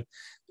structured,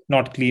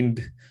 not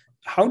cleaned.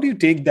 How do you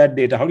take that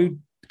data? How do you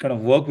kind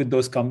of work with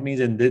those companies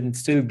and then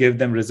still give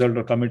them result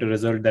or commit a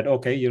result that,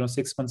 okay,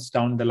 6 months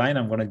down the line,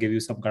 I'm going to give you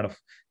some kind of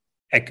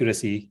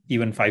accuracy,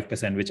 even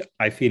 5%, which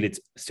I feel it's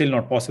still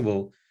not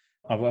possible.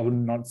 I would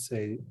not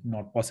say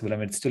not possible. I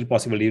mean, it's still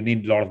possible. You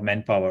need a lot of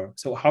manpower.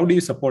 So how do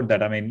you support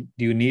that? I mean,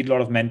 do you need a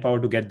lot of manpower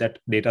to get that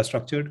data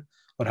structured?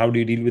 Or how do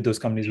you deal with those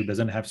companies who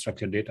doesn't have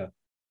structured data?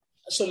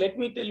 So let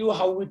me tell you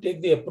how we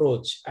take the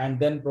approach, and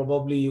then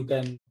probably you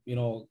can,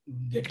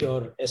 get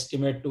your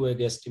estimate to a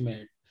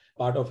guesstimate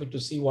part of it to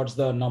see what's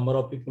the number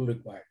of people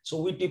required.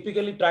 So we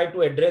typically try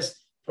to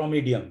address from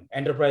EDM,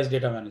 enterprise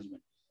data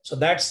management. So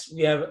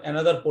we have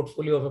another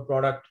portfolio of a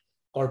product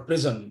called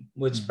Prism,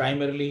 which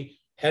primarily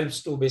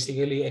helps to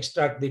basically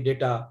extract the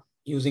data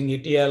using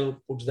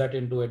ETL, puts that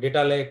into a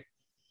data lake.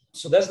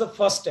 So that's the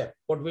first step.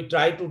 What we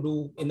try to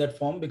do in that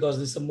form, because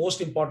this is the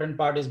most important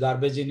part, is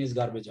garbage in is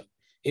garbage out.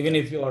 Even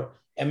if your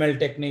ML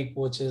technique,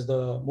 which is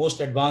the most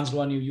advanced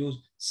one you use,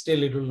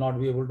 still it will not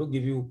be able to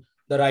give you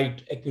the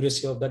right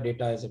accuracy of the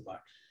data as a part.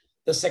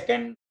 The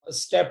second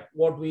step,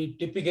 what we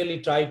typically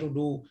try to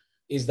do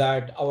is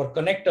that our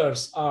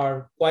connectors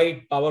are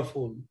quite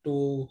powerful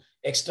to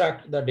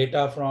extract the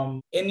data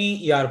from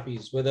any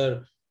ERPs,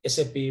 whether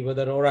SAP,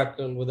 whether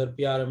Oracle, whether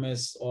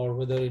PRMS, or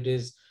whether it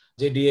is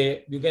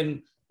JDA. You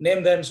can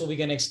name them, so we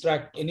can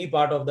extract any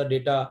part of the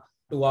data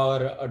to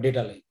our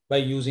data lake by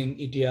using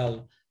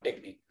ETL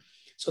technique.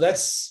 So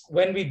that's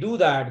when we do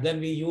that, then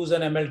we use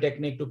an ML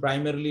technique to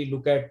primarily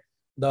look at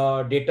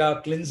the data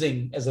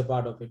cleansing as a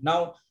part of it.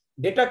 Now,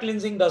 data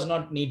cleansing does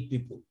not need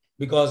people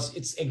because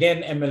it's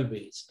again ML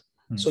based.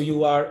 So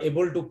you are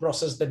able to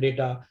process the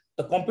data.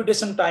 The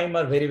computation time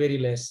are very, very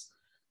less.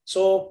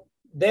 So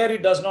there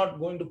it does not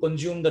going to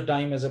consume the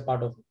time as a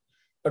part of it.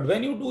 But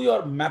when you do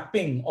your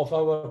mapping of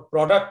our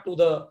product to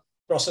the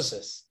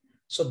processes,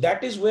 so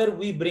that is where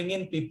we bring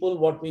in people,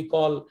 what we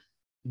call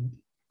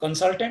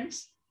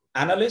consultants,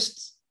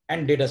 analysts,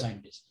 and data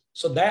scientists.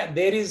 So that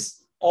there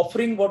is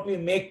offering what we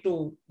make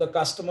to the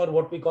customer,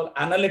 what we call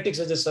analytics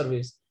as a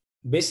service,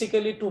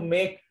 basically to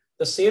make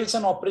the sales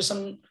and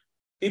operation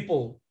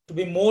people to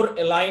be more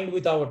aligned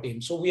with our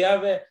team. So we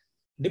have a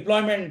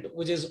deployment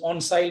which is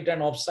on-site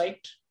and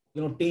off-site,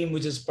 team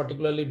which is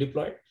particularly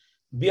deployed.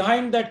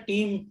 Behind that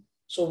team,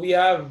 so we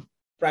have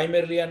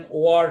primarily an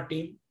OR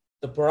team,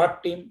 the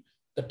product team,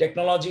 the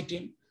technology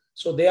team.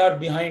 So they are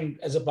behind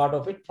as a part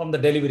of it from the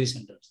delivery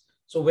centers.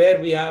 So where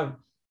we have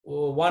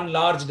one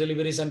large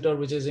delivery center,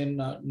 which is in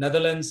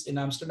Netherlands, in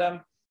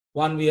Amsterdam,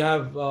 one we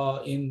have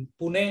in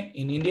Pune,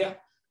 in India,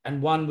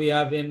 and one we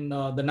have in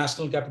the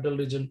National Capital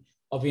Region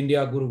of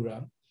India,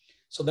 Gurugram.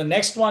 So the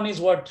next one is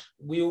what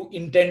we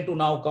intend to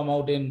now come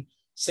out in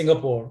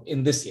Singapore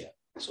in this year.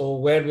 So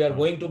where we are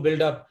going to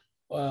build up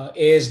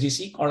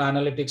ASDC, called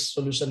Analytics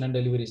Solution and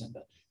Delivery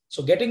Center.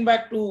 So getting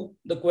back to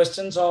the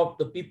questions of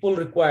the people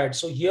required.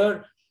 So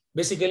here,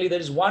 basically there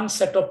is one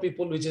set of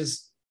people which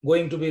is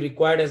going to be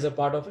required as a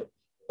part of it,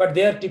 but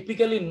they are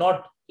typically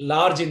not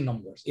large in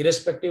numbers,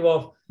 irrespective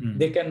of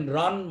they can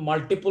run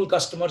multiple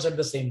customers at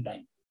the same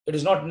time. It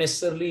is not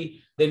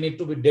necessarily they need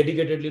to be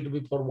dedicatedly to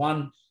be for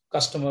one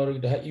customer.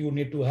 You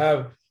need to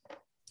have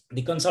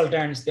the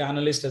consultants, the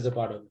analysts as a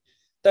part of it.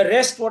 The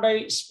rest, what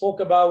I spoke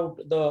about,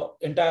 the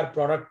entire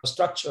product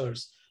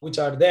structures which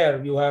are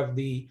there, you have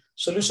the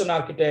solution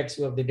architects,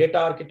 you have the data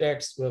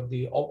architects, you have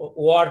the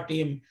OR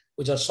team,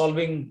 which are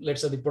solving,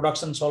 let's say, the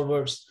production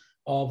solvers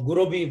of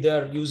Gurobi,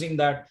 they're using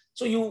that.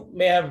 So you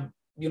may have,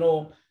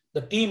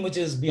 the team which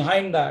is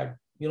behind that,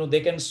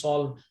 they can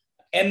solve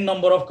N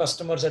number of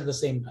customers at the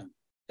same time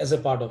as a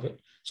part of it.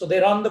 So they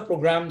run the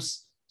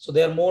programs. So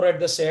they are more at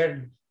the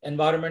shared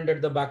environment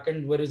at the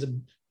backend, where is a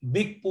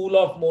big pool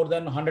of more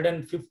than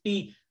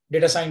 150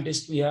 data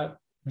scientists we have.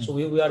 So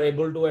we are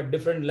able to, at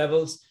different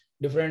levels,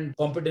 different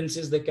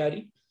competencies they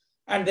carry.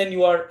 And then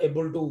you are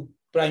able to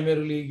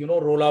primarily,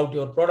 roll out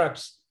your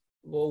products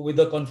with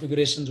the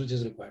configurations which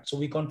is required. So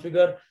we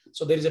configure.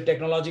 So there is a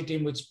technology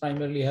team which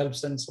primarily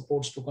helps and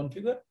supports to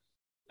configure.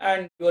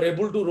 And you are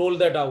able to roll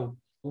that out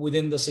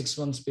within the 6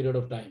 months period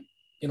of time,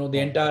 the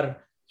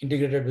entire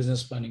integrated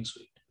business planning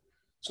suite.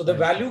 So the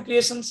value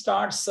creation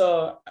starts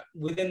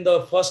within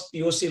the first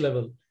POC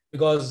level,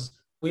 because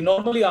we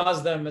normally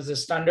ask them, as a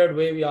standard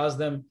way, we ask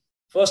them,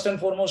 first and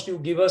foremost, you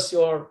give us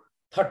your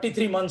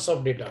 33 months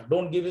of data.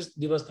 Don't give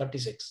us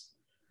 36.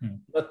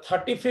 The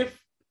 35th,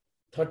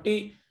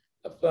 30,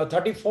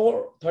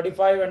 34,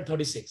 35, and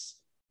 36.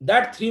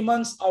 That 3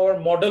 months, our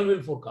model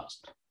will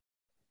forecast.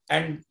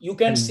 And you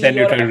can see then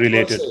your you can actual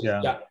relate sales.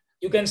 it.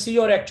 You can see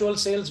your actual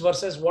sales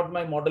versus what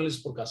my model is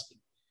forecasting.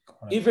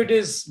 If it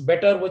is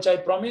better, which I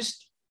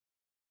promised,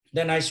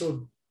 then I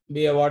should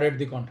be awarded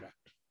the contract,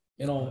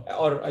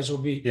 or I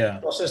should be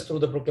processed through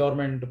the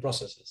procurement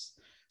processes.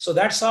 So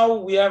that's how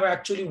we have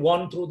actually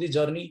won through the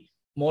journey.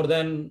 More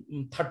than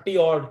 30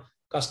 odd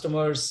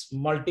customers,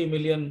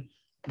 multi-million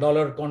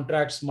dollar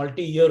contracts,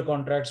 multi-year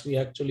contracts we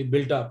actually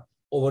built up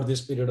over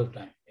this period of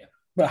time.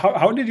 But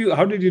how did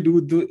you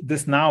do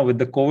this now with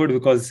the COVID?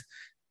 Because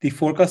the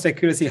forecast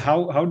accuracy,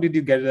 how did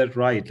you get that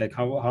right? Like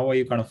how are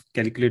you kind of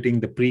calculating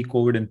the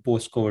pre-COVID and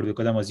post-COVID?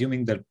 Because I'm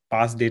assuming that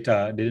past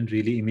data didn't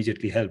really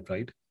immediately help,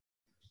 right?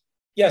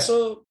 Yeah,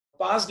 so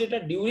past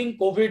data during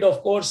COVID,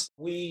 of course,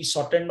 we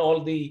shortened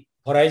all the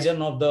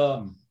horizon of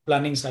the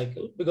planning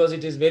cycle, because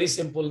it is very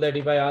simple that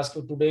if I ask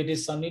you today it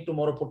is sunny,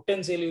 tomorrow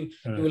potentially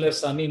you will have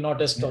sunny,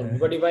 not a storm.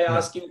 But if I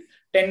ask you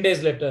 10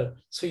 days later,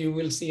 so you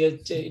will see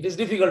it is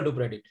difficult to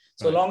predict.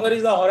 So longer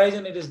is the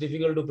horizon, it is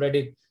difficult to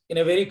predict in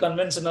a very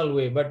conventional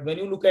way. But when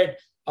you look at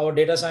our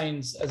data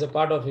science as a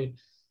part of it,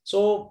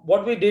 so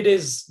what we did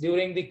is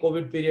during the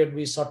COVID period,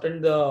 we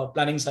shortened the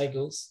planning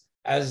cycles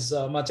as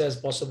much as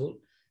possible.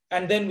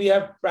 And then we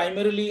have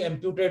primarily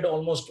imputed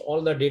almost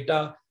all the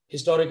data,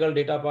 historical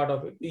data part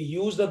of it. We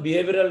use the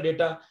behavioral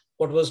data,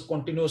 what was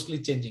continuously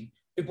changing.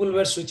 People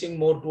were switching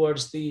more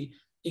towards the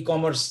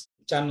e-commerce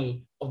channel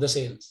of the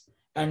sales,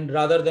 and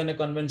rather than a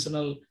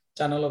conventional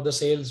channel of the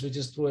sales, which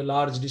is through a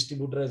large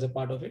distributor as a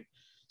part of it.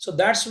 So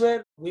that's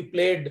where we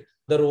played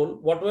the role.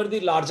 What were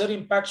the larger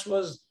impacts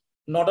was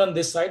not on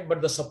this side,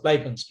 but the supply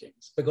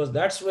constraints, because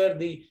that's where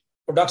the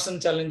production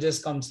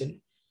challenges comes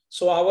in.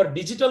 So our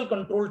digital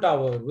control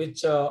tower,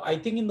 which I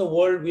think in the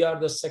world, we are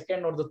the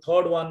second or the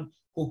third one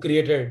who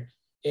created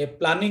a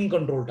planning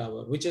control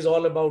tower, which is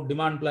all about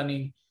demand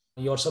planning,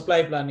 your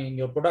supply planning,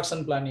 your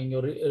production planning,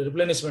 your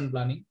replenishment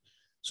planning.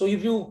 So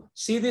if you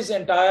see this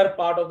entire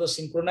part of the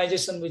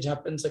synchronization which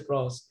happens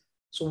across,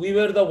 so we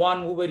were the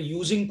one who were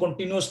using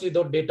continuously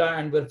the data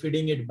and were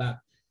feeding it back.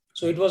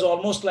 So it was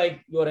almost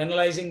like you are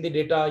analyzing the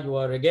data, you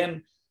are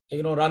again,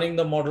 running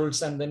the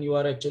models, and then you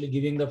are actually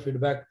giving the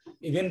feedback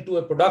even to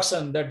a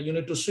production that you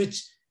need to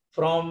switch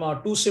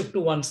from two shift to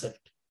one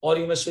shift, or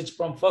you may switch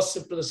from first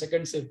shift to the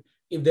second shift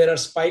if there are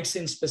spikes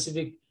in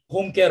specific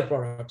home care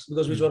products,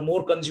 because which were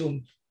more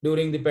consumed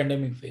during the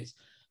pandemic phase.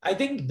 I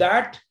think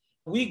that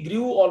we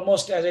grew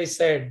almost, as I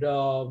said,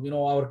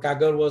 our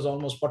CAGR was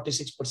almost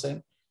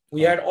 46%.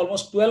 We had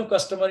almost 12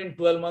 customers in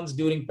 12 months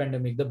during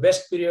pandemic. The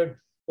best period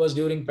was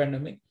during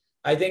pandemic.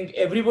 I think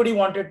everybody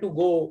wanted to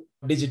go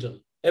digital.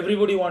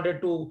 Everybody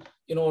wanted to,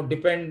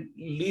 depend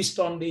least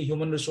on the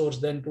human resource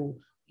than to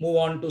move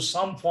on to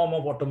some form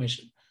of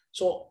automation.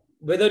 So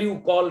whether you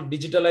call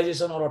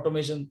digitalization or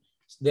automation,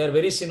 they are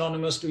very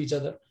synonymous to each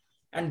other.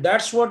 And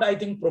that's what I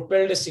think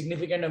propelled a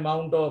significant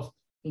amount of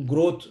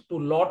growth to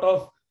a lot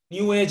of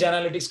new age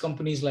analytics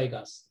companies like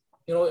us.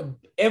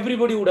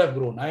 Everybody would have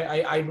grown.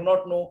 I do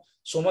not know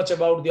so much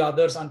about the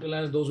others until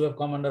those who have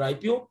come under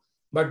IPO,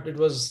 but it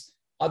was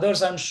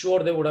others, I'm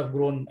sure they would have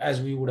grown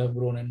as we would have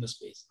grown in the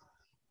space.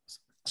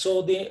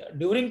 So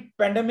during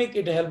pandemic,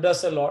 it helped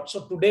us a lot.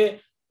 So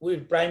today we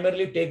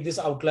primarily take this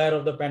outlier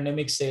of the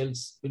pandemic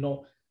sales,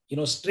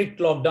 strict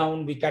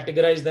lockdown. We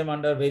categorize them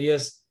under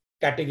various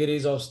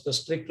categories of the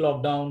strict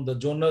lockdown, the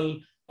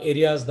zonal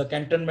areas, the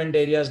cantonment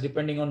areas,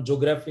 depending on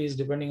geographies,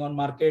 depending on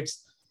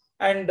markets.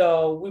 And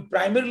we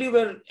primarily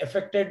were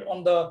affected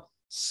on the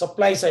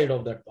supply side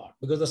of that part,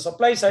 because the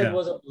supply side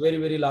was a very,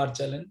 very large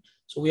challenge.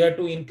 So we had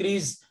to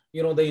increase,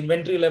 the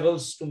inventory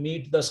levels to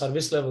meet the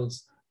service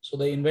levels. So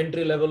the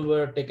inventory level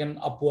were taken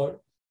upward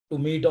to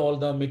meet all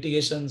the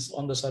mitigations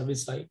on the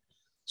service side.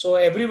 So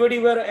everybody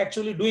were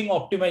actually doing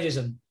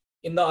optimization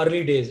in the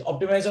early days.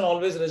 Optimization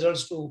always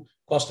results to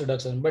cost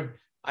reduction. But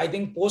I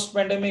think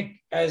post-pandemic,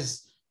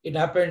 as it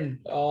happened,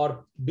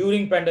 or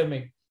during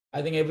pandemic,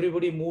 I think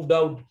everybody moved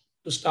out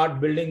to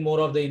start building more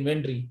of the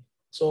inventory.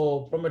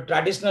 So from a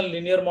traditional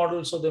linear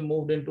model, so they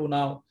moved into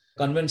now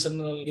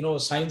conventional,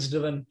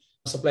 science-driven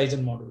supply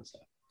chain models.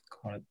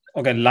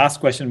 Okay, last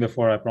question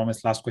before I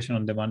promise, last question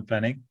on demand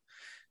planning.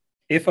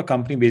 If a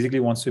company basically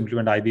wants to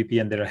implement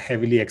IBP and they're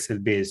heavily Excel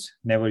based,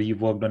 never you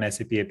worked on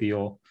SAP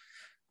APO,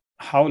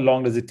 how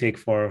long does it take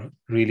for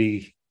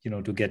really,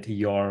 to get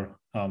your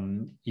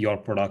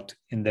product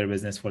in their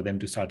business for them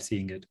to start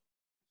seeing it?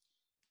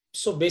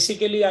 So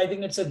basically, I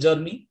think it's a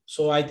journey.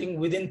 So I think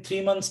within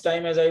 3 months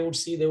time, as I would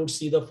see, they would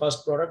see the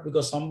first product,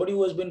 because somebody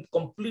who has been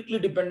completely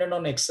dependent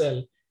on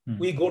Excel,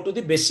 we go to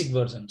the basic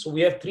version. So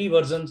we have 3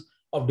 versions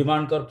of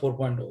Demand Curve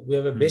 4.0. We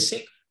have a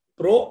basic,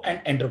 pro,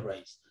 and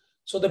enterprise.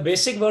 So the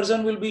basic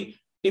version will be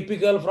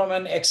typical from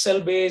an Excel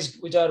based,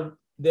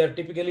 they're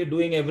typically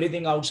doing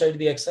everything outside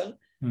the Excel.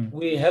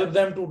 We help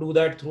them to do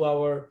that through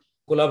our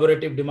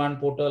collaborative demand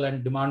portal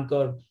and Demand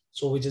Curve,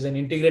 so which is an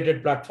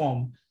integrated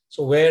platform.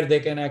 So where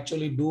they can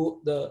actually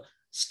do the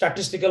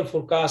statistical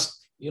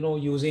forecast,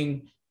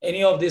 using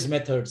any of these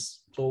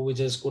methods. So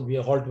could be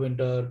a hot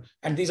winter,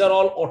 and these are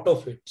all auto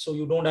fit. So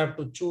you don't have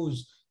to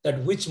choose that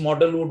which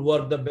model would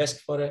work the best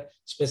for a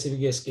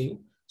specific SKU.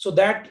 So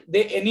that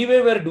they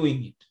anyway were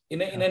doing it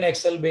in an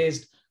Excel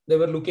based, they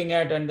were looking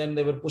at, and then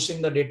they were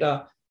pushing the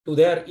data to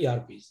their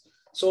ERPs.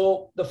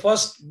 So the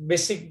first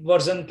basic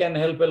version can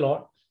help a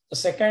lot. The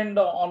second,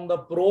 on the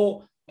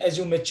pro, as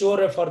you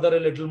mature further a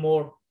little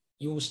more,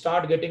 you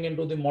start getting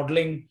into the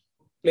modeling,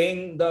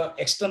 playing the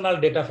external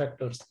data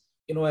factors,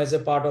 as a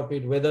part of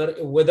it, whether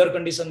a weather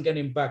condition can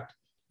impact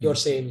your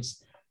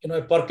sales,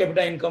 a per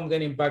capita income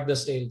can impact the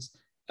sales.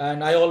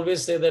 And I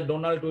always say that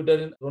Donald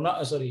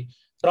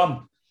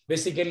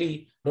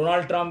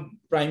Trump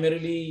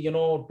primarily,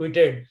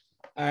 tweeted,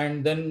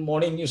 and then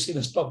morning you see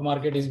the stock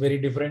market is very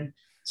different.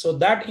 So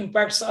that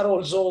impacts are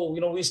also,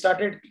 we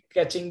started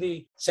catching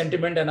the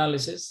sentiment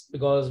analysis,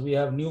 because we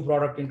have new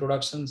product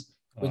introductions,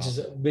 which is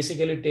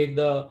basically take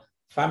the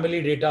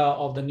family data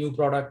of the new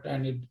product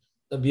and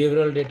the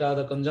behavioral data,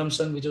 the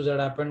consumption, which had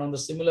happened on the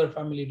similar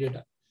family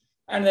data.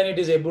 And then it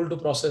is able to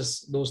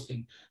process those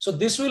things. So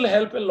this will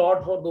help a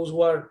lot for those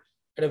who are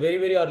at a very,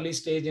 very early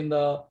stage in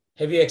the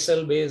heavy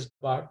Excel based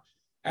part.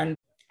 And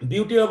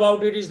beauty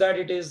about it is that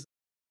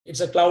it's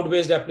a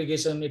cloud-based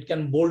application. It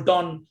can bolt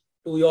on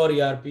to your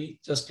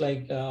ERP, just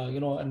like,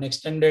 an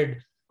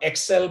extended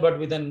Excel, but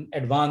with an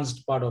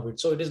advanced part of it.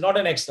 So it is not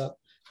an Excel,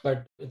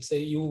 but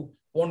you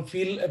won't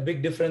feel a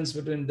big difference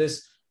between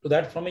this to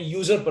that from a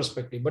user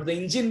perspective. But the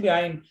engine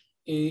behind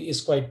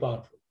is quite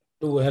powerful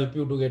to help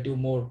you to get you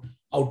more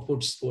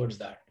outputs towards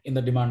that in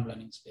the demand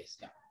planning space.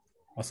 Yeah.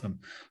 Awesome.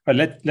 All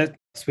right, let's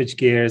switch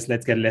gears.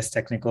 Let's get less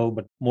technical,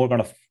 but more kind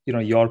of,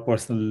 your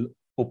personal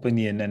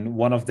opinion. And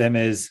one of them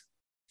is,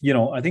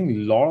 I think a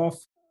lot of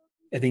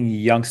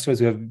youngsters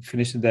who have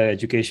finished their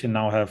education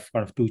now have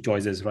kind of 2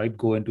 choices, right?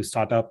 Go into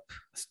startup,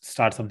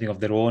 start something of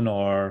their own,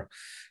 or,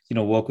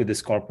 work with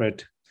this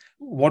corporate.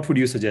 What would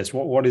you suggest?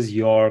 What is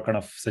your kind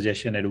of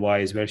suggestion,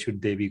 advice? Where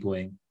should they be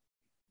going?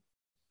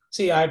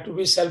 See, I have to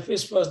be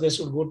selfish first. They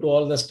should go to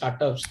all the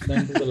startups,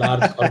 then to the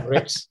large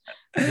corporates,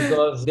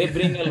 because they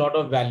bring a lot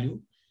of value.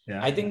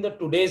 Yeah. I think that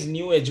today's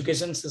new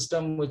education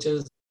system, which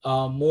is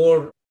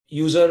more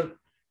user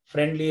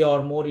friendly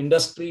or more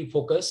industry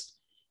focused,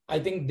 I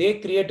think they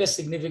create a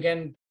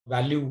significant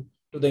value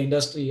to the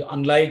industry.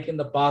 Unlike in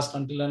the past,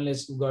 until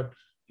unless you got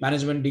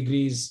management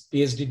degrees,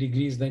 PhD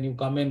degrees, then you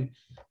come in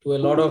to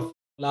a lot of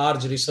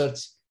large research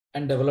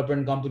and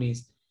development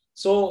companies.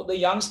 So the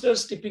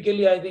youngsters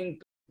typically, I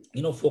think,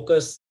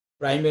 focus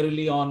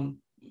primarily on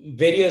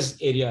various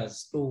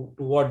areas to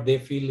what they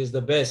feel is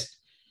the best.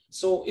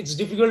 So it's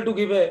difficult to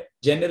give a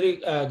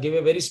generic, give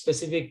a very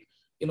specific,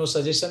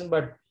 suggestion.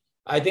 But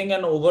I think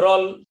an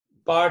overall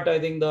part, I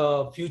think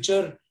the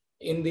future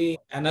in the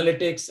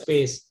analytics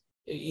space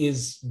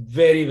is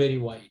very, very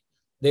wide.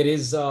 There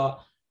is a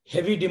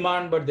heavy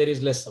demand, but there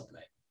is less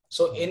supply.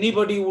 So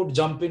anybody would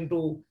jump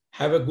into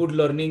have a good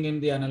learning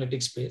in the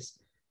analytics space,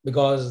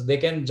 because they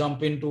can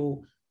jump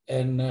into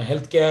an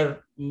healthcare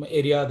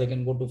area, they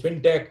can go to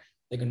fintech,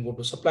 they can go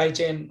to supply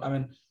chain. I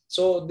mean,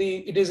 so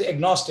it is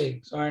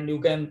agnostic, and you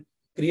can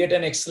create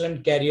an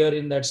excellent career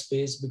in that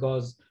space,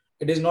 because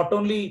it is not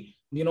only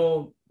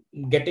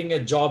getting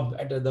a job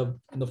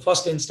in the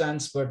first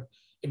instance, but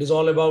it is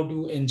all about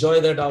you enjoy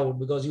that out,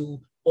 because you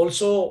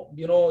also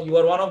you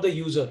are one of the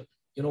user,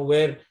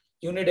 where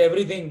you need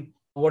everything.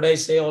 What I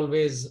say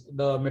always,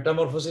 the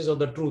metamorphosis of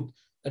the truth,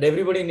 that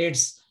everybody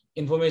needs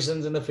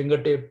informations in the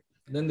fingertip.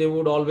 Then they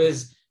would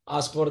always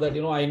ask for that.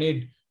 I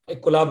need a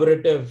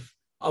collaborative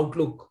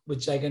outlook,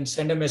 which I can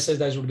send a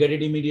message, I should get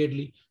it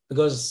immediately,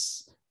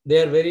 because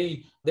they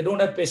don't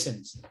have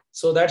patience.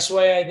 So that's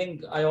why I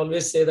think I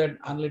always say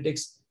that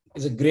analytics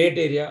is a great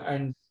area,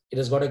 and it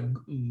has got a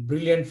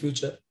brilliant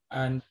future.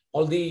 And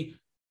all the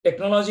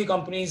technology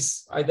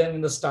companies, either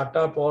in the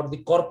startup or the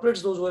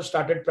corporates, those who have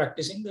started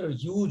practicing, there are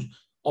huge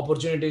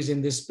opportunities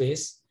in this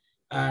space.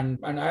 And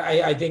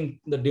I think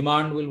the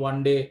demand will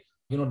one day,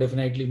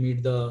 definitely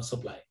meet the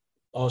supply.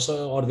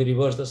 Also, or the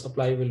reverse, the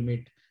supply will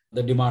meet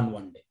the demand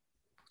one day.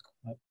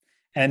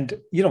 And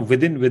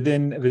within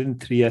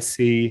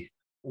 3SC,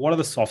 what are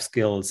the soft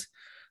skills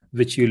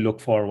which you look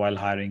for while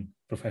hiring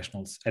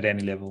professionals at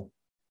any level?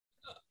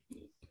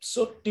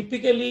 So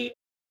typically,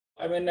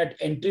 at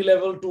entry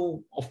level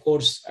to, of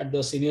course, at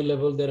the senior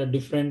level, there are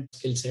different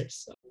skill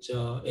sets which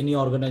any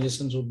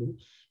organizations would do.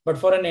 But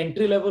for an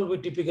entry level, we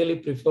typically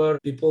prefer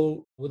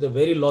people with a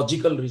very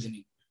logical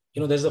reasoning.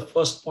 There's the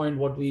first point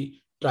what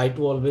we try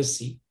to always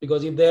see,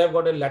 because if they have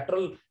got a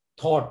lateral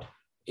thought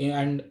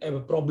and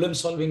a problem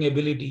solving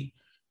ability,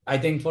 I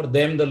think for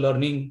them, the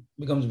learning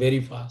becomes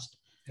very fast,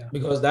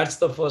 because that's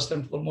the first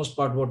and foremost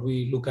part what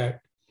we look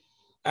at.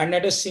 And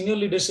at a senior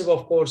leadership,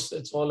 of course,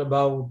 it's all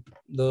about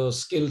the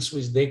skills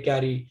which they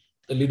carry,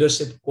 the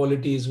leadership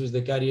qualities which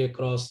they carry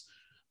across,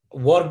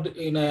 worked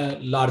in a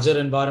larger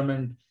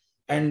environment.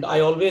 And I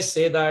always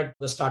say that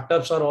the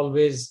startups are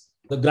always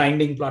the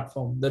grinding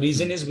platform. The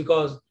reason is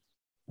because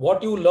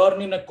what you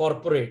learn in a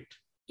corporate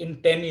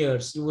in 10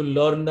 years, you will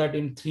learn that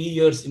in 3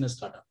 years in a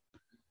startup.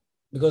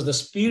 Because the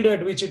speed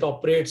at which it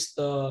operates,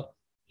 the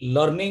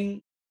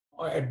learning,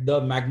 at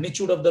the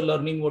magnitude of the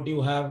learning what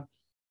you have,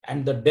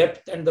 and the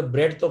depth and the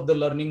breadth of the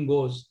learning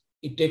goes,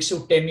 it takes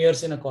you 10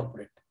 years in a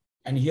corporate.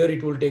 And here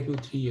it will take you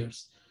 3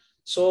 years.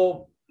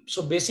 So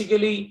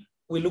basically,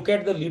 we look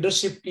at the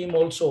leadership team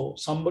also,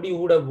 somebody who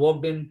would have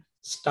worked in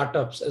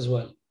startups as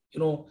well.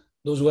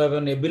 Those who have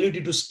an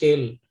ability to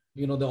scale,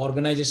 the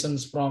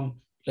organizations from,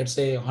 let's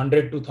say,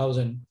 100 to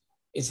 1,000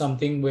 is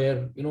something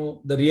where,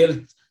 the real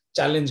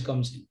challenge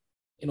comes in.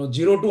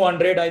 0 to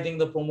 100, I think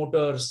the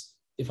promoters,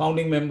 the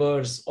founding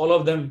members, all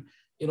of them,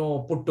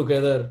 put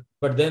together.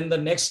 But then the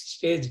next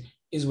stage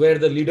is where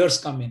the leaders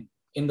come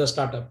in the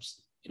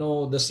startups.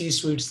 The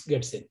C-suites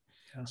gets in.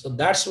 Yeah. So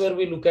that's where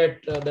we look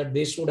at that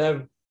they should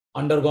have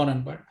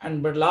undergone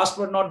but last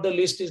but not the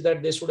least is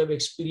that they should have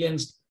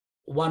experienced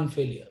one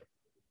failure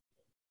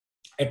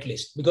at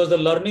least, because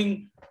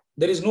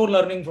there is no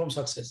learning from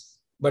success,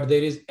 but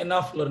there is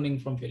enough learning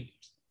from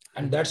failures.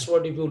 And that's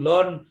what, if you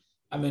learn,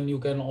 you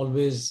can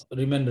always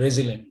remain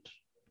resilient.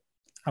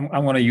 I'm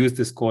going to use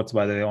this quotes,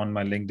 by the way, on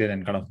my LinkedIn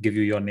and kind of give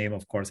you your name,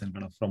 of course, and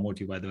kind of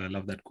promote you, by the way. I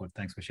love that quote.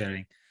 Thanks for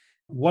sharing.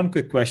 One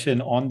quick question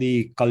on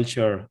the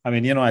culture.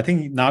 I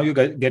think now you're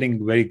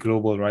getting very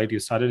global, right? You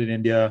started in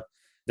India,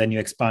 then you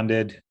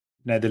expanded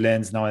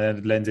Netherlands. Now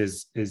Netherlands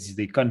is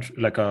the country,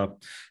 like a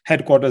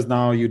headquarters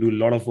now. You do a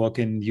lot of work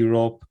in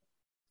Europe,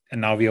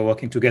 and now we are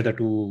working together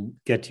to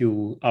get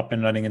you up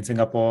and running in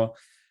Singapore.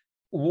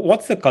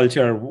 What's the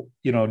culture?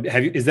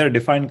 Is there a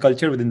defined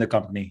culture within the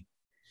company?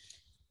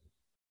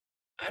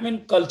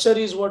 Culture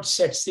is what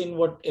sets in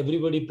what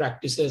everybody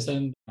practices,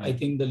 and I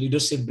think the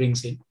leadership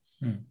brings in.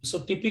 So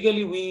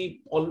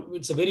typically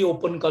it's a very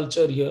open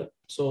culture here.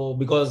 So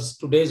because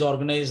today's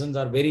organizations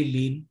are very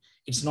lean,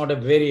 it's not a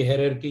very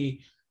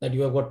hierarchy that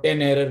you have got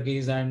 10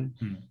 hierarchies. And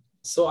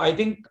so I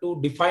think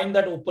to define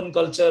that open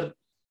culture,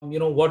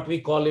 what we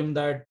call him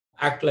that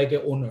act like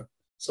an owner.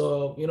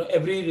 So,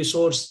 every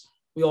resource,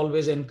 we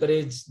always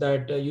encourage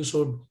that you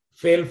should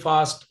fail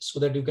fast so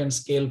that you can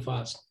scale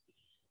fast.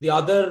 The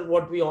other,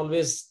 what we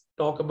always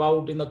talk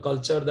about in the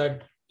culture,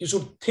 that you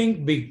should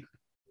think big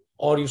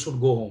or you should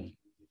go home.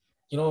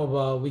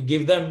 We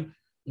give them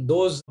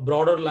those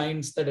broader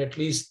lines that at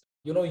least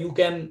you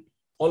can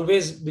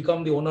always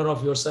become the owner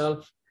of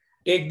yourself,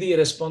 take the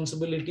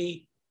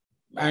responsibility,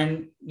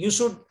 and you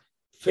should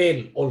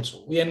fail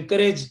also. We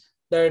encourage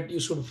that you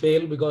should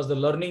fail because the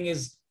learning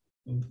is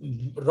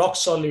rock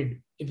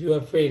solid if you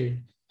have failed,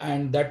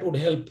 and that would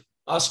help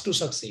us to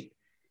succeed.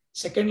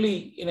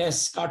 Secondly, in a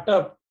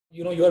startup,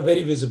 you are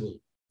very visible.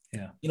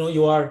 Yeah.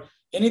 You are,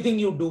 anything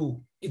you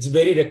do, it's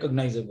very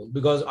recognizable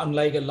because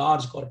unlike a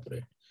large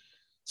corporate.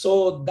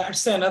 So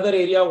that's another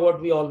area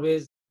what we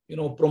always,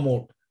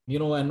 promote,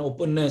 an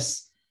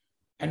openness.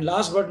 And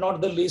last but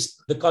not the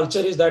least, the culture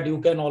is that you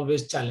can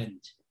always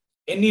challenge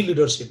any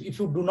leadership. If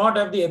you do not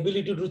have the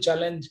ability to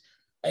challenge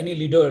any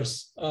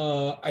leaders,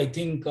 I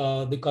think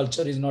the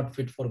culture is not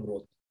fit for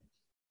growth.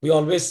 We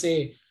always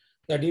say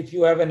that if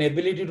you have an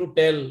ability to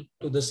tell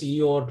to the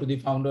CEO or to the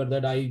founder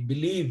that I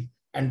believe,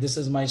 and this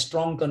is my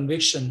strong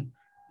conviction,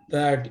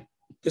 that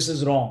this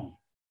is wrong.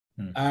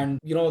 And,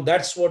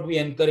 that's what we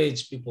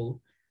encourage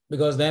people,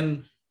 because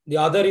then the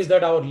other is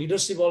that our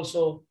leadership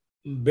also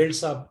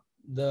builds up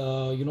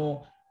the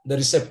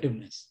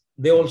receptiveness.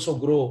 They also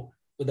grow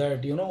with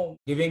that,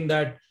 giving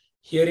that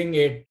hearing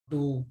aid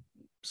to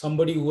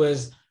somebody who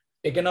has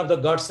taken up the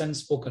guts and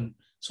spoken.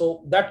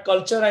 So that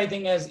culture, I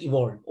think, has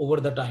evolved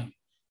over the time,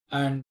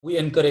 and we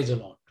encourage a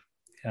lot.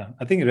 Yeah,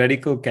 I think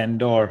radical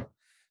candor,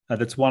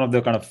 that's one of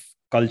the kind of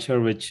culture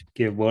which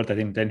gave birth, I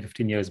think, 10,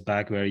 15 years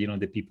back, where,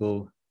 the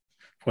people,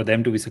 for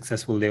them to be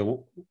successful, they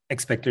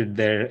expected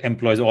their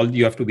employees, all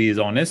you have to be is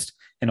honest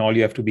and all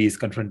you have to be is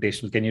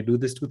confrontational. Can you do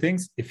these two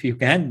things? If you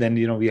can, then,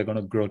 we are going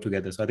to grow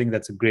together. So I think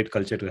that's a great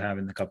culture to have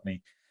in the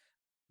company.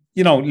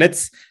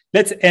 Let's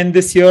end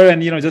this year.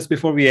 And, just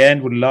before we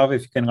end, would love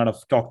if you can kind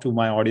of talk to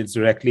my audience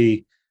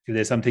directly. If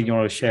there's something you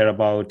want to share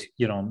about,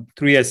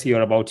 3SE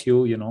or about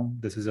you,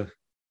 this is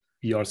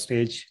your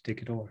stage,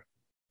 take it over.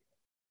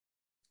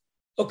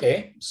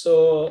 Okay,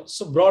 so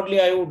broadly,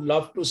 I would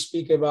love to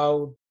speak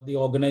about the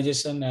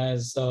organization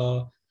as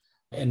a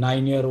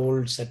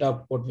 9-year-old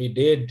setup, what we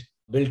did,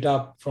 built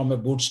up from a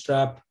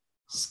bootstrap,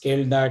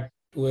 scaled that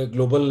to a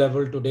global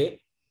level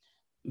today,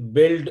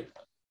 build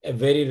a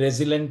very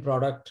resilient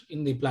product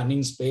in the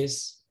planning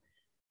space.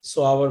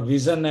 So our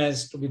vision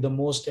is to be the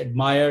most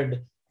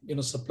admired,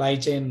 supply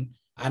chain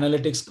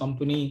analytics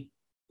company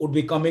would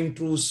be coming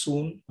true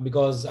soon,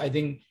 because I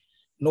think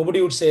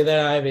nobody would say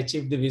that I have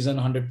achieved the vision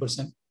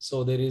 100%.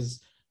 So there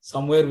is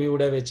somewhere we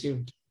would have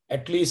achieved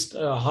at least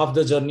half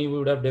the journey we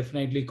would have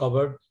definitely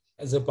covered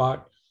as a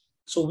part.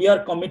 So we are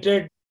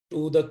committed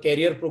to the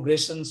career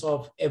progressions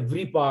of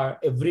every part,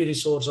 every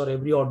resource or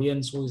every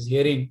audience who is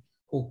hearing,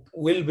 who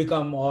will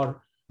become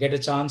or get a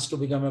chance to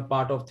become a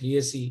part of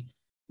 3SE.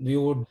 We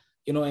would,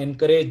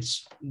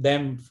 encourage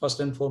them first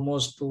and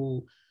foremost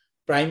to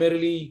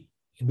primarily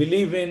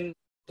believe in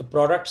the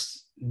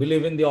products,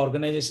 believe in the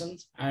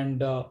organizations, and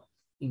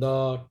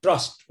the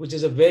trust, which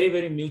is a very,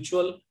 very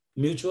mutual,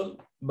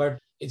 but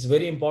it's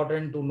very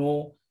important to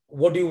know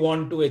what you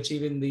want to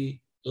achieve in the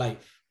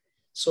life.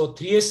 So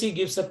 3SE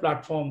gives a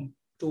platform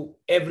to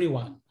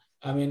everyone,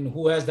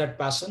 who has that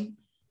passion.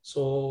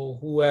 So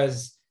who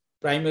has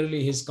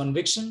primarily his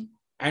conviction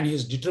and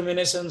his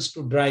determinations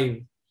to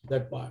drive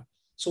that part.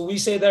 So we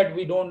say that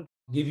we don't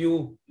give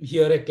you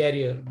here a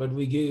career, but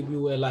we give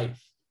you a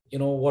life,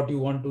 what you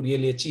want to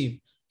really achieve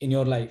in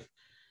your life.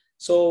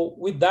 So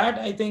with that,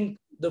 I think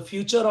the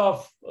future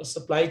of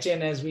supply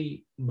chain, as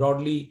we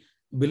broadly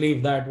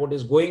believe that what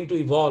is going to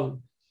evolve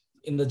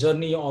in the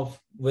journey of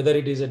whether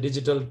it is a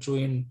digital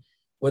twin,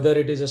 whether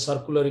it is a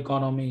circular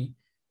economy,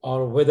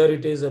 or whether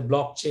it is a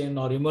blockchain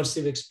or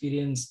immersive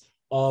experience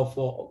of,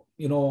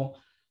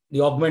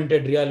 the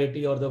augmented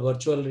reality or the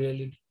virtual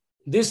reality.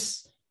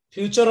 This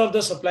future of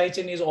the supply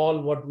chain is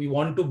all what we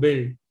want to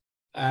build.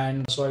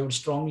 And so I would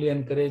strongly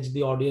encourage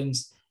the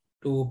audience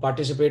to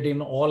participate in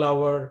all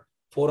our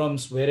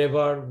forums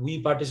wherever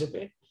we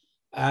participate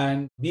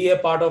and be a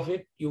part of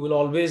it. You will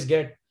always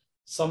get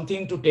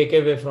something to take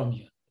away from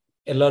here.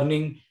 A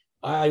learning,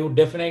 I would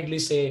definitely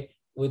say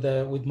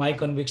with my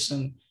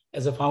conviction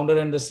as a founder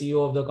and the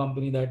CEO of the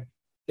company, that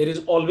there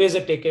is always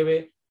a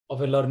takeaway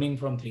of a learning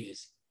from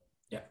 3SE.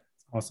 Yeah.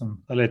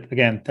 Awesome. Lalit,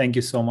 again, thank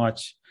you so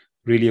much.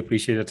 Really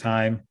appreciate your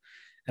time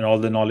and all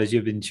the knowledge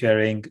you've been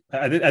sharing.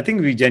 I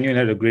think we genuinely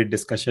had a great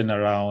discussion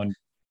around,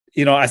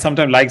 I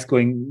sometimes like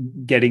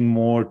getting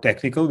more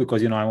technical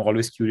because, I'm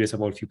always curious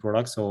about few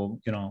products. So,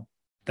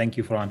 thank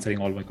you for answering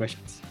all my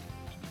questions.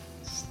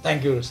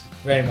 Thank you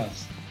very much.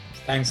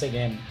 Thanks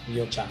again for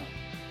your channel.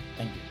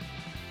 Thank you.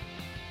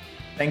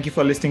 Thank you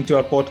for listening to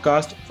our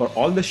podcast. For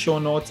all the show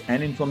notes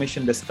and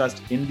information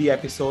discussed in the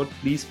episode,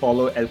 please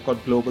follow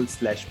Elcott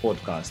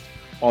Global/podcast.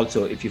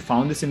 Also, if you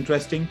found this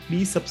interesting,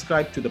 please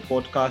subscribe to the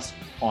podcast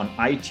on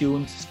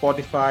iTunes,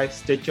 Spotify,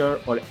 Stitcher,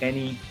 or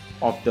any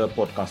of the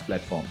podcast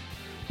platform.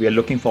 We are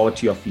looking forward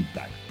to your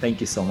feedback.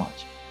 Thank you so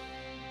much.